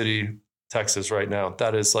Del City, Texas right now.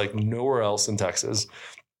 That is like nowhere else in Texas.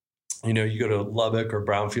 You go to Lubbock or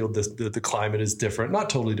Brownfield, the climate is different, not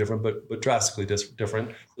totally different, but drastically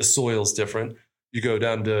different. The soil's different. You go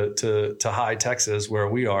down to high Texas where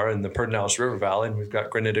we are in the Pedernales River Valley, and we've got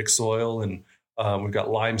granitic soil and we've got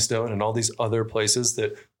limestone and all these other places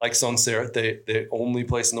that, like Sancerre, the only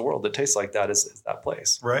place in the world that tastes like that is that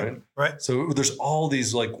place. Right. So there's all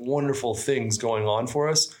these like wonderful things going on for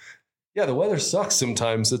us. Yeah, the weather sucks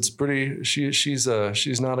sometimes. It's pretty. She's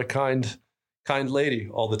not a kind lady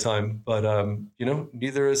all the time, but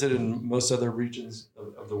neither is it in most other regions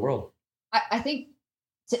of the world. I think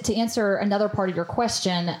to answer another part of your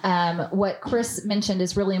question, what Chris mentioned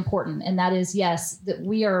is really important. And that is, yes, that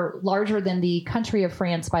we are larger than the country of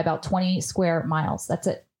France by about 20 square miles. That's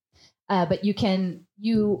it. But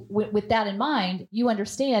with that in mind, you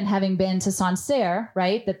understand, having been to Sancerre,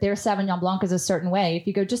 right, that their Sauvignon Blanc is a certain way. If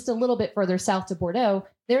you go just a little bit further south to Bordeaux,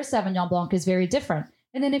 their Sauvignon Blanc is very different.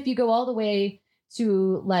 And then if you go all the way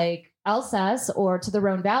to like Alsace or to the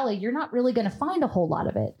Rhone Valley, you're not really going to find a whole lot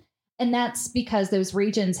of it. And that's because those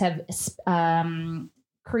regions have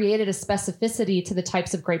created a specificity to the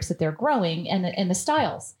types of grapes that they're growing and the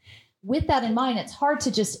styles. With that in mind, it's hard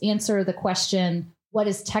to just answer the question, what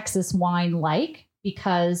is Texas wine like?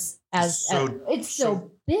 Because it's so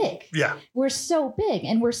big. Yeah. We're so big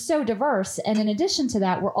and we're so diverse. And in addition to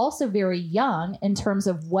that, we're also very young in terms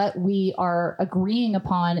of what we are agreeing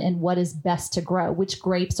upon and what is best to grow, which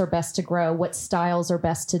grapes are best to grow, what styles are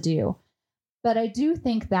best to do. But I do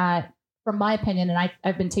think that, from my opinion, and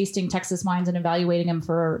I've been tasting Texas wines and evaluating them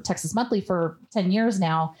for Texas Monthly for 10 years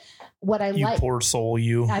now. What I You like, poor soul,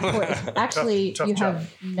 you. actually, Tough you job.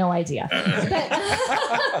 have no idea.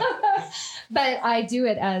 But I do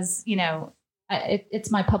it as,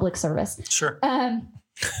 it's my public service. Sure.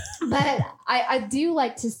 But I do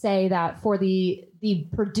like to say that for the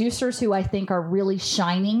producers who I think are really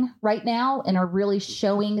shining right now and are really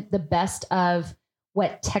showing the best of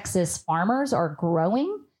what Texas farmers are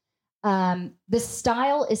growing, the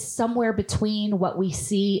style is somewhere between what we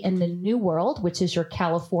see in the New World, which is your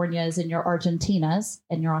Californias and your Argentinas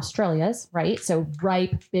and your Australias, right? So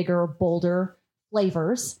ripe, bigger, bolder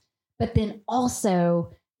flavors, but then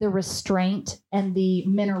also the restraint and the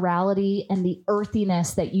minerality and the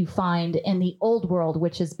earthiness that you find in the Old World,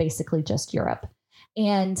 which is basically just Europe.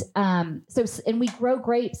 And and we grow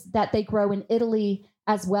grapes that they grow in Italy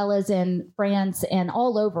as well as in France and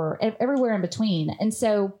all over, everywhere in between. And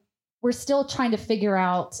so we're still trying to figure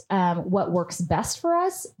out what works best for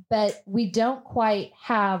us, but we don't quite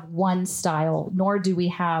have one style, nor do we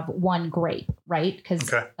have one grape, right?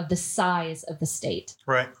 Because of the size of the state.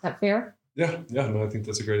 Right. Is that fair? Yeah. No, I think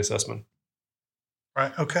that's a great assessment.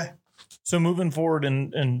 Right. Okay. So moving forward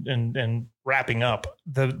and wrapping up,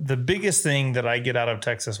 the biggest thing that I get out of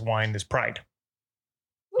Texas wine is pride.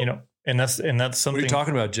 And that's something. What are you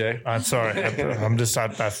talking about, Jay? I'm sorry.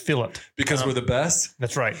 I feel it. Because we're the best?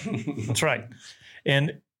 That's right. That's right.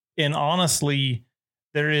 And honestly,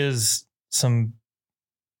 there is some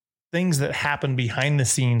things that happen behind the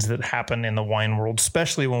scenes that happen in the wine world,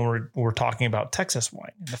 especially when we're talking about Texas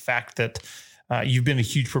wine. The fact that you've been a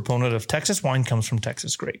huge proponent of Texas wine comes from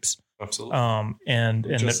Texas grapes. Absolutely. And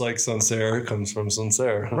just like Sancerre comes from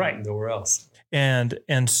Sancerre. Right. Nowhere else. And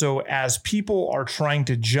so as people are trying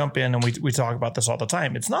to jump in, and we talk about this all the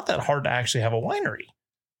time, it's not that hard to actually have a winery.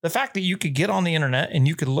 The fact that you could get on the internet and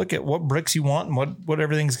you could look at what bricks you want and what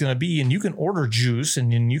everything's going to be, and you can order juice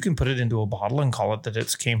and then you can put it into a bottle and call it that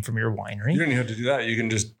it came from your winery. You don't even have to do that. You can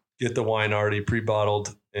just get the wine already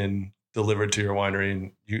pre-bottled and delivered to your winery,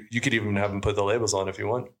 and you could even have them put the labels on if you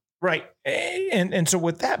want. Right. And so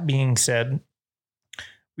with that being said,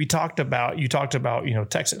 you talked about,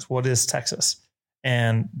 Texas. What is Texas?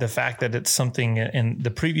 And the fact that it's something in the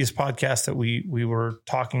previous podcast that we were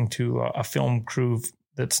talking to a film crew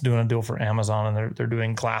that's doing a deal for Amazon, and they're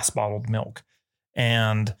doing glass bottled milk.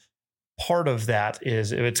 And part of that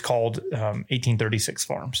is it's called 1836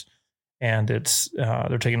 Farms. And it's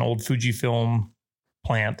they're taking an old Fujifilm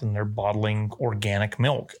plant and they're bottling organic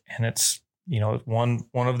milk. And it's, one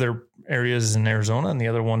of their areas is in Arizona and the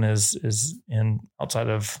other one is in outside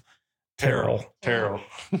of Terrell,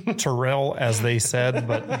 as they said,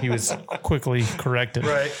 but he was quickly corrected.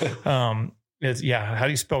 Right. Yeah. How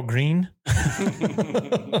do you spell green?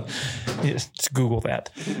 Just Google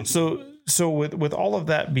that. So with all of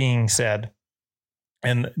that being said,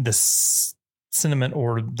 and the sentiment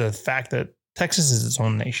or the fact that Texas is its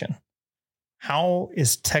own nation, how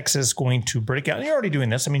is Texas going to break out? And you're already doing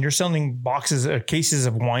this. I mean, you're selling cases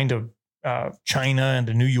of wine to China and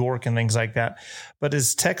to New York and things like that. But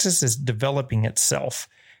as Texas is developing itself,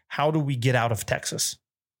 how do we get out of Texas?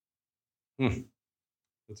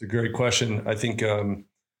 That's a great question. I think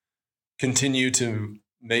continue to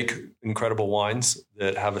make incredible wines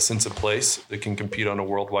that have a sense of place that can compete on a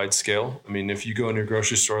worldwide scale. I mean, if you go into a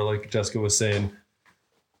grocery store, like Jessica was saying,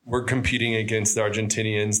 we're competing against the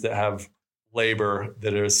Argentinians that have labor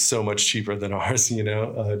that is so much cheaper than ours.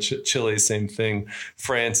 Chile, same thing.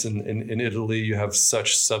 France and Italy, you have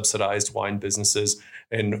such subsidized wine businesses,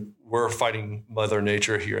 and we're fighting Mother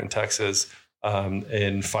Nature here in Texas,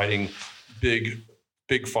 and fighting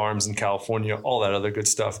big farms in California, all that other good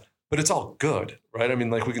stuff. But it's all good, right? I mean,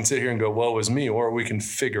 like, we can sit here and go, woe is me, or we can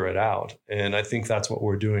figure it out. And I think that's what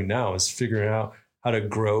we're doing now, is figuring out how to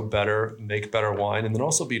grow better, make better wine, and then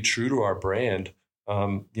also be true to our brand.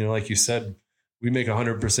 Like you said, we make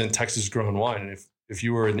 100% Texas grown wine. And if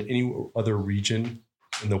you were in any other region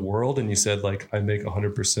in the world and you said, like, I make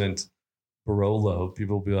 100% Barolo,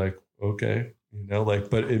 people will be like, okay,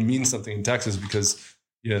 but it means something in Texas because,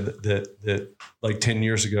 that like 10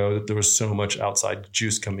 years ago, there was so much outside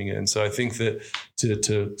juice coming in. So I think that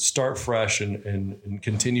to start fresh and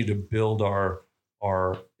continue to build our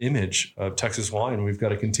image of Texas wine, we've got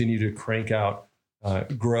to continue to crank out,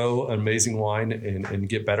 grow amazing wine and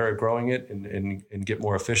get better at growing it and get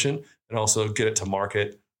more efficient, and also get it to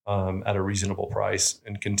market at a reasonable price,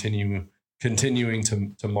 and continuing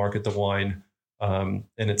to market the wine and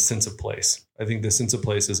its sense of place. I think the sense of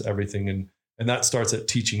place is everything. And that starts at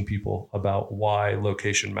teaching people about why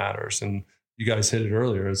location matters. And you guys hit it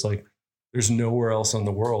earlier. It's like, there's nowhere else in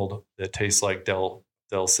the world that tastes like Del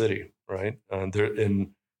City, right? I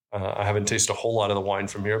haven't tasted a whole lot of the wine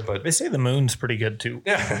from here, but they say the moon's pretty good too.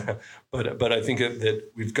 Yeah, but I think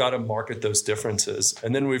that we've got to market those differences,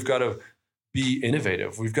 and then we've got to be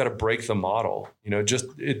innovative. We've got to break the model.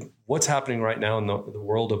 What's happening right now in the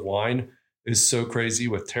world of wine is so crazy,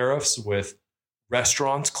 with tariffs, with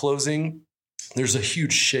restaurants closing. There's a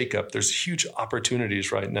huge shakeup. There's huge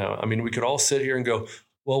opportunities right now. I mean, we could all sit here and go,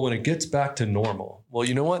 well, when it gets back to normal, well,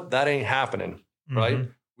 you know what? That ain't happening, right?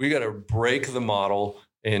 Mm-hmm. We got to break the model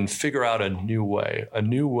and figure out a new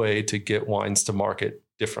way to get wines to market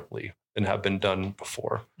differently than have been done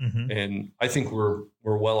before. Mm-hmm. And I think we're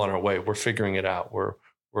well on our way. We're figuring it out.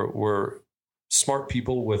 We're smart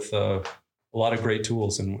people with a lot of great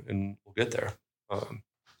tools, and we'll get there.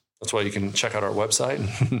 That's why you can check out our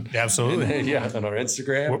website. Absolutely. And our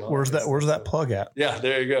Instagram. Where's that plug at? Yeah,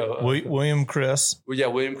 there you go. William Chris.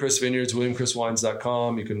 William Chris Vineyards,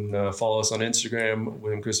 WilliamChrisWines.com. You can follow us on Instagram,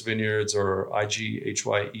 William Chris Vineyards, or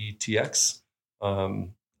IGHYETX.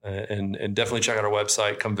 And definitely check out our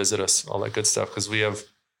website. Come visit us, all that good stuff, because we have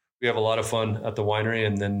a lot of fun at the winery.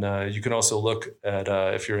 And then you can also look at,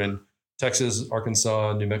 if you're in Texas,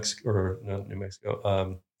 Arkansas, New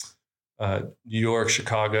Mexico, New York,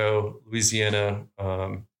 Chicago, Louisiana,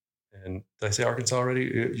 and did I say Arkansas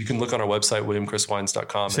already? You can look on our website,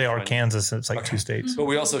 WilliamChrisWines.com. Say Arkansas, it's like 2 states. But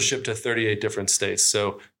we also ship to 38 different states.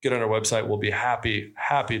 So get on our website. We'll be happy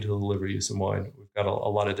to deliver you some wine. We've got a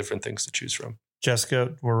lot of different things to choose from.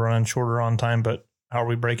 Jessica, we're running shorter on time, but how are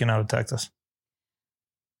we breaking out of Texas?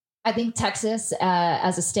 I think Texas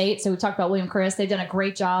as a state, so we talked about William Chris, they've done a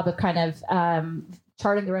great job of kind of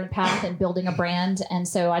charting their own path and building a brand. And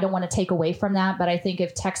so I don't want to take away from that, but I think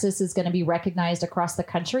if Texas is going to be recognized across the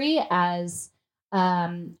country as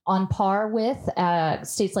on par with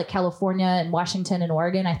states like California and Washington and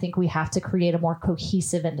Oregon, I think we have to create a more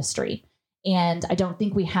cohesive industry. And I don't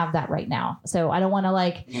think we have that right now. So I don't want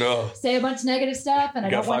to say a bunch of negative stuff, and I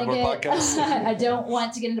don't want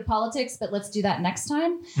to get into politics, but let's do that next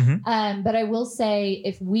time. Mm-hmm. But I will say,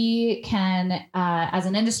 if we can, as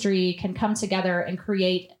an industry, can come together and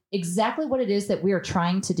create exactly what it is that we are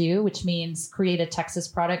trying to do, which means create a Texas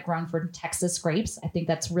product grown from Texas grapes. I think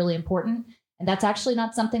that's really important. And that's actually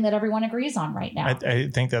not something that everyone agrees on right now.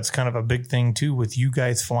 I think that's kind of a big thing too, with you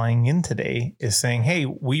guys flying in today, is saying, hey,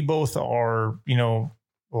 we both are,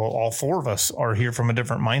 all 4 of us are here from a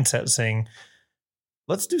different mindset, saying,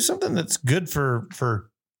 let's do something that's good for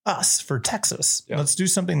us, for Texas. Yeah. Let's do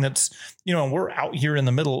something that's, we're out here in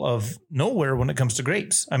the middle of nowhere when it comes to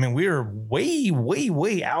grapes. I mean, we're way, way,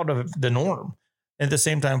 way out of the norm. At the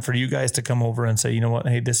same time, for you guys to come over and say, you know what,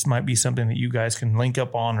 hey, this might be something that you guys can link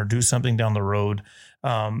up on or do something down the road,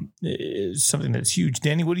 is something that's huge.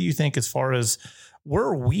 Danny, what do you think as far as where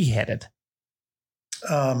are we headed?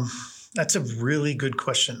 That's a really good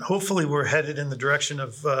question. Hopefully we're headed in the direction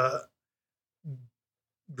of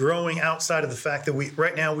growing outside of the fact that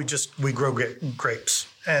right now we grow grapes.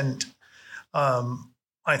 And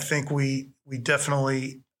I think we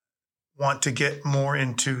definitely want to get more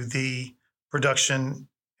into the production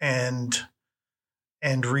and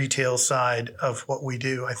retail side of what we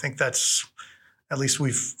do. I think that's, at least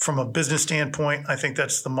from a business standpoint, I think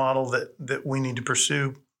that's the model that we need to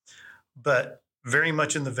pursue, but very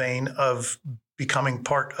much in the vein of becoming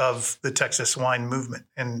part of the Texas wine movement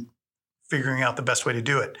and figuring out the best way to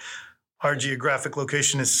do it. Our geographic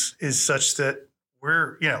location is such that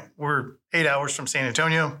we're 8 hours from San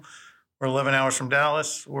Antonio. We're 11 hours from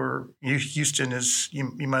Dallas. Houston is,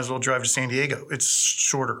 you might as well drive to San Diego. It's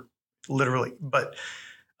shorter, literally. But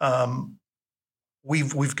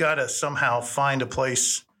we've got to somehow find a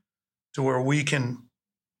place to where we can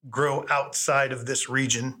grow outside of this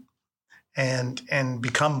region and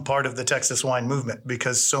become part of the Texas wine movement,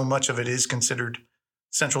 because so much of it is considered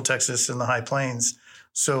Central Texas and the High Plains.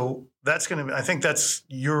 So I think that's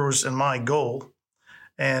yours and my goal.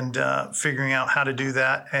 And figuring out how to do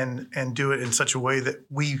that and do it in such a way that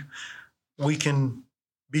we can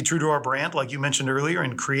be true to our brand, like you mentioned earlier,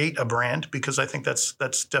 and create a brand, because I think that's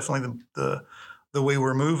definitely the way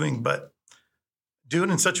we're moving. But do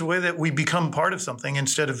it in such a way that we become part of something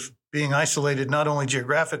instead of being isolated, not only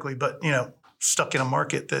geographically, but stuck in a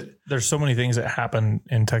market that. There's so many things that happen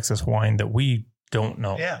in Texas wine that we don't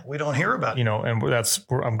know. Yeah, we don't hear about it. And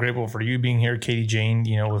I'm grateful for you being here, Katie Jane,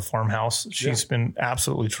 with Farmhouse. She's been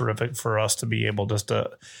absolutely terrific for us to be able just to,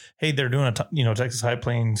 hey, they're doing Texas High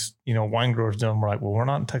Plains, wine growers doing. We're like, well, we're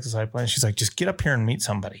not in Texas High Plains. She's like, just get up here and meet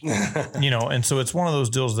somebody, and so it's one of those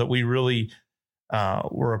deals that we really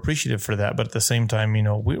we're appreciative for that. But at the same time,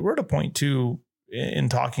 we're at a point too, in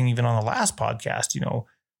talking even on the last podcast,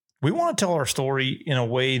 we want to tell our story in a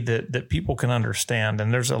way that people can understand.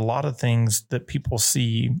 And there's a lot of things that people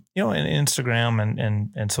see, in Instagram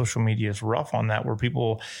and social media is rough on that, where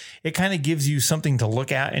it kind of gives you something to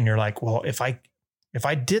look at and you're like, well, if I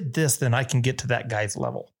did this, then I can get to that guy's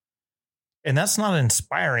level. And that's not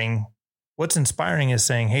inspiring. What's inspiring is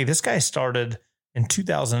saying, hey, this guy started in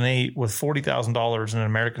 2008 with $40,000 in an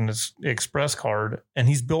American Express card, and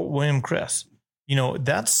he's built William Chris.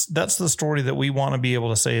 That's the story that we want to be able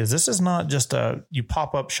to say is this is not just you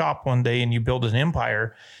pop up shop one day and you build an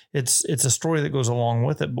empire. It's a story that goes along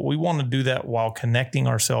with it, but we want to do that while connecting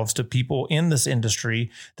ourselves to people in this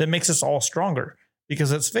industry that makes us all stronger.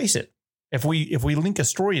 Because let's face it, if we link a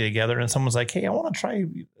story together and someone's like, hey, I want to try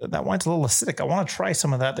that wine's a little acidic. I want to try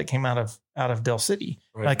some of that came out of Del City.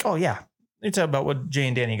 Right. Like, oh yeah. It's about what Jay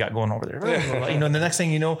and Danny got going over there. And the next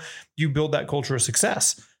thing you know, you build that culture of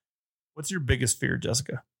success. What's your biggest fear,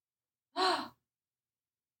 Jessica?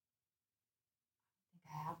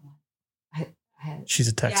 She's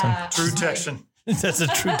a Texan. Yeah. True Texan. That's a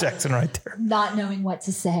true Texan right there. Not knowing what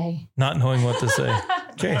to say. Not knowing what to say.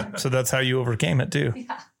 Okay. So that's how you overcame it too.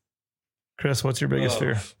 Yeah. Chris, what's your biggest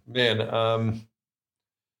fear? Man, I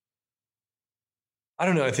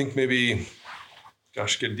don't know. I think maybe,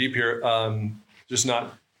 getting deep here, just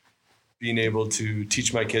not being able to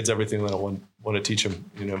teach my kids everything that I want to teach them,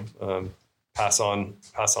 pass on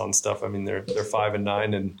stuff. I mean, they're 5 and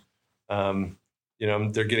 9 and,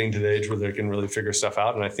 they're getting to the age where they can really figure stuff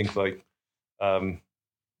out. And I think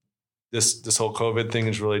this whole COVID thing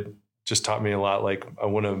has really just taught me a lot. Like I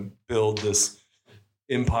want to build this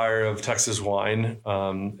empire of Texas wine.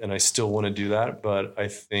 And I still want to do that. But I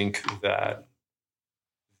think that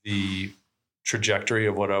the trajectory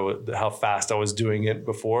of how fast I was doing it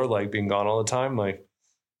before, like being gone all the time, like,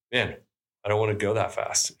 man, I don't want to go that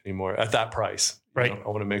fast anymore at that price. Right. I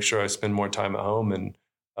want to make sure I spend more time at home and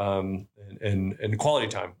quality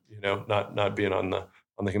time, not being on the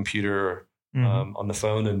computer or on the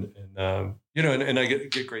phone and I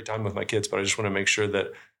get great time with my kids, but I just want to make sure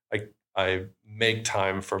that I make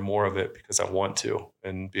time for more of it because I want to,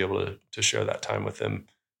 and be able to share that time with them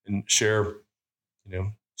and share,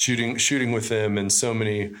 shooting with them and so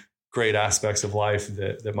many great aspects of life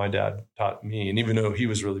that my dad taught me. And even though he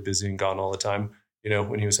was really busy and gone all the time,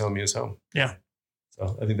 when he was home, he was home. Yeah.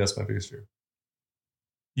 So I think that's my biggest fear.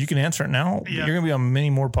 You can answer it now. Yeah. You're going to be on many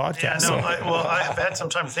more podcasts. Yeah, no, I've had some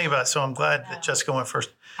time to think about it, so I'm glad that Jessica went first.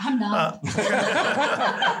 I'm not.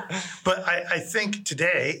 But I think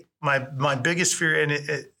today, my biggest fear, and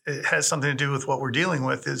it has something to do with what we're dealing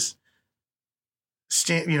with, is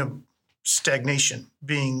stagnation,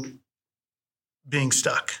 being being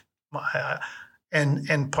stuck.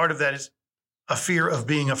 And part of that is a fear of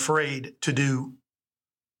being afraid to do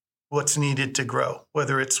what's needed to grow,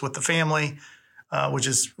 whether it's with the family, which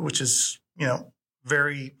is,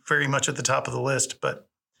 very, very much at the top of the list, but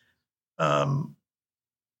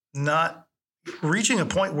not reaching a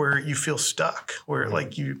point where you feel stuck, where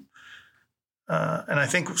like you, and I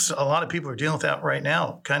think a lot of people are dealing with that right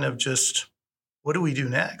now, kind of just, what do we do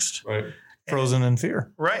next? Right. Frozen in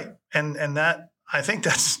fear. Right. And that, I think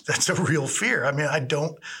that's a real fear. I mean, I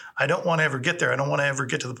don't want to ever get there. I don't want to ever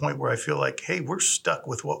get to the point where I feel like, hey, we're stuck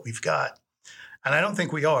with what we've got. And I don't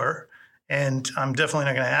think we are. And I'm definitely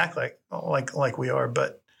not going to act like we are,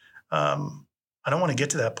 but I don't want to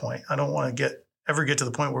get to that point. I don't want to ever get to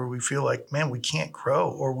the point where we feel like, man, we can't grow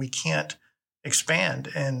or we can't expand.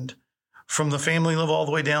 And from the family level all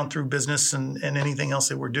the way down through business and anything else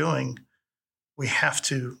that we're doing, we have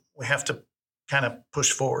to kind of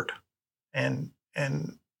push forward and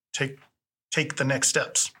take the next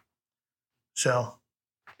steps. So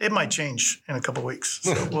it might change in a couple of weeks.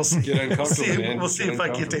 So we'll see. Get uncomfortable, man. We'll see if I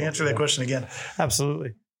get to answer that question again.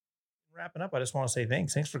 Absolutely. Wrapping up, I just want to say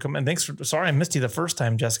thanks. Thanks for coming. Sorry I missed you the first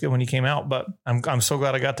time, Jessica, when you came out, but I'm so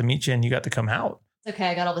glad I got to meet you and you got to come out. It's okay.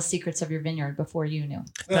 I got all the secrets of your vineyard before you knew.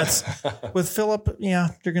 That's with Philip. Yeah,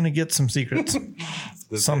 you're going to get some secrets.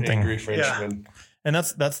 Something. Angry Frenchman. Yeah. And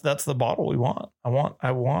that's the bottle we want. I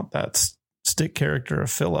want that stick character of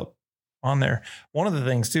Philip on there. One of the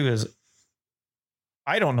things too is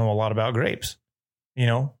I don't know a lot about grapes,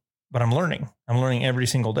 but I'm learning. I'm learning every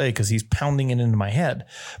single day because he's pounding it into my head.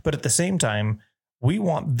 But at the same time, we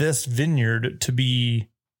want this vineyard to be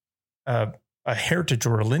a heritage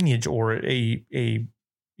or a lineage or a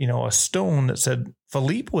stone that said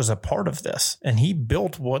Philippe was a part of this and he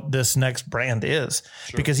built what this next brand is.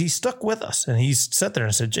 Sure. Because he stuck with us and he's sat there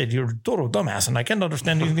and said, Jay, you're a total dumbass and I can't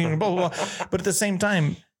understand anything, blah, blah, blah. But at the same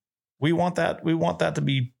time, we want that to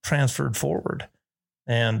be transferred forward.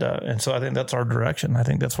 And so I think that's our direction. I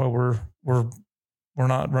think that's why we're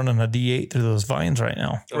not running a D8 through those vines right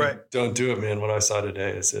now. Don't do it, man. What I saw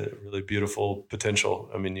today is a really beautiful potential.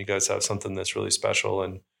 I mean, you guys have something that's really special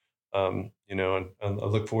and, and I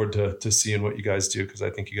look forward to seeing what you guys do because I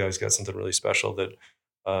think you guys got something really special that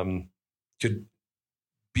could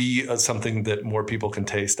be something that more people can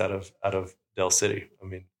taste out of Del City. I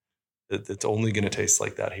mean, it's only going to taste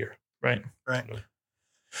like that here. Right.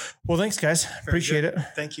 Well, thanks, guys. Appreciate it.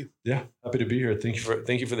 Thank you. Yeah, happy to be here. Thank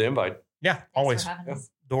you for the invite. Yeah, always. Thanks for having us.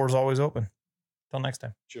 Doors always open. Till next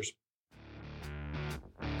time. Cheers.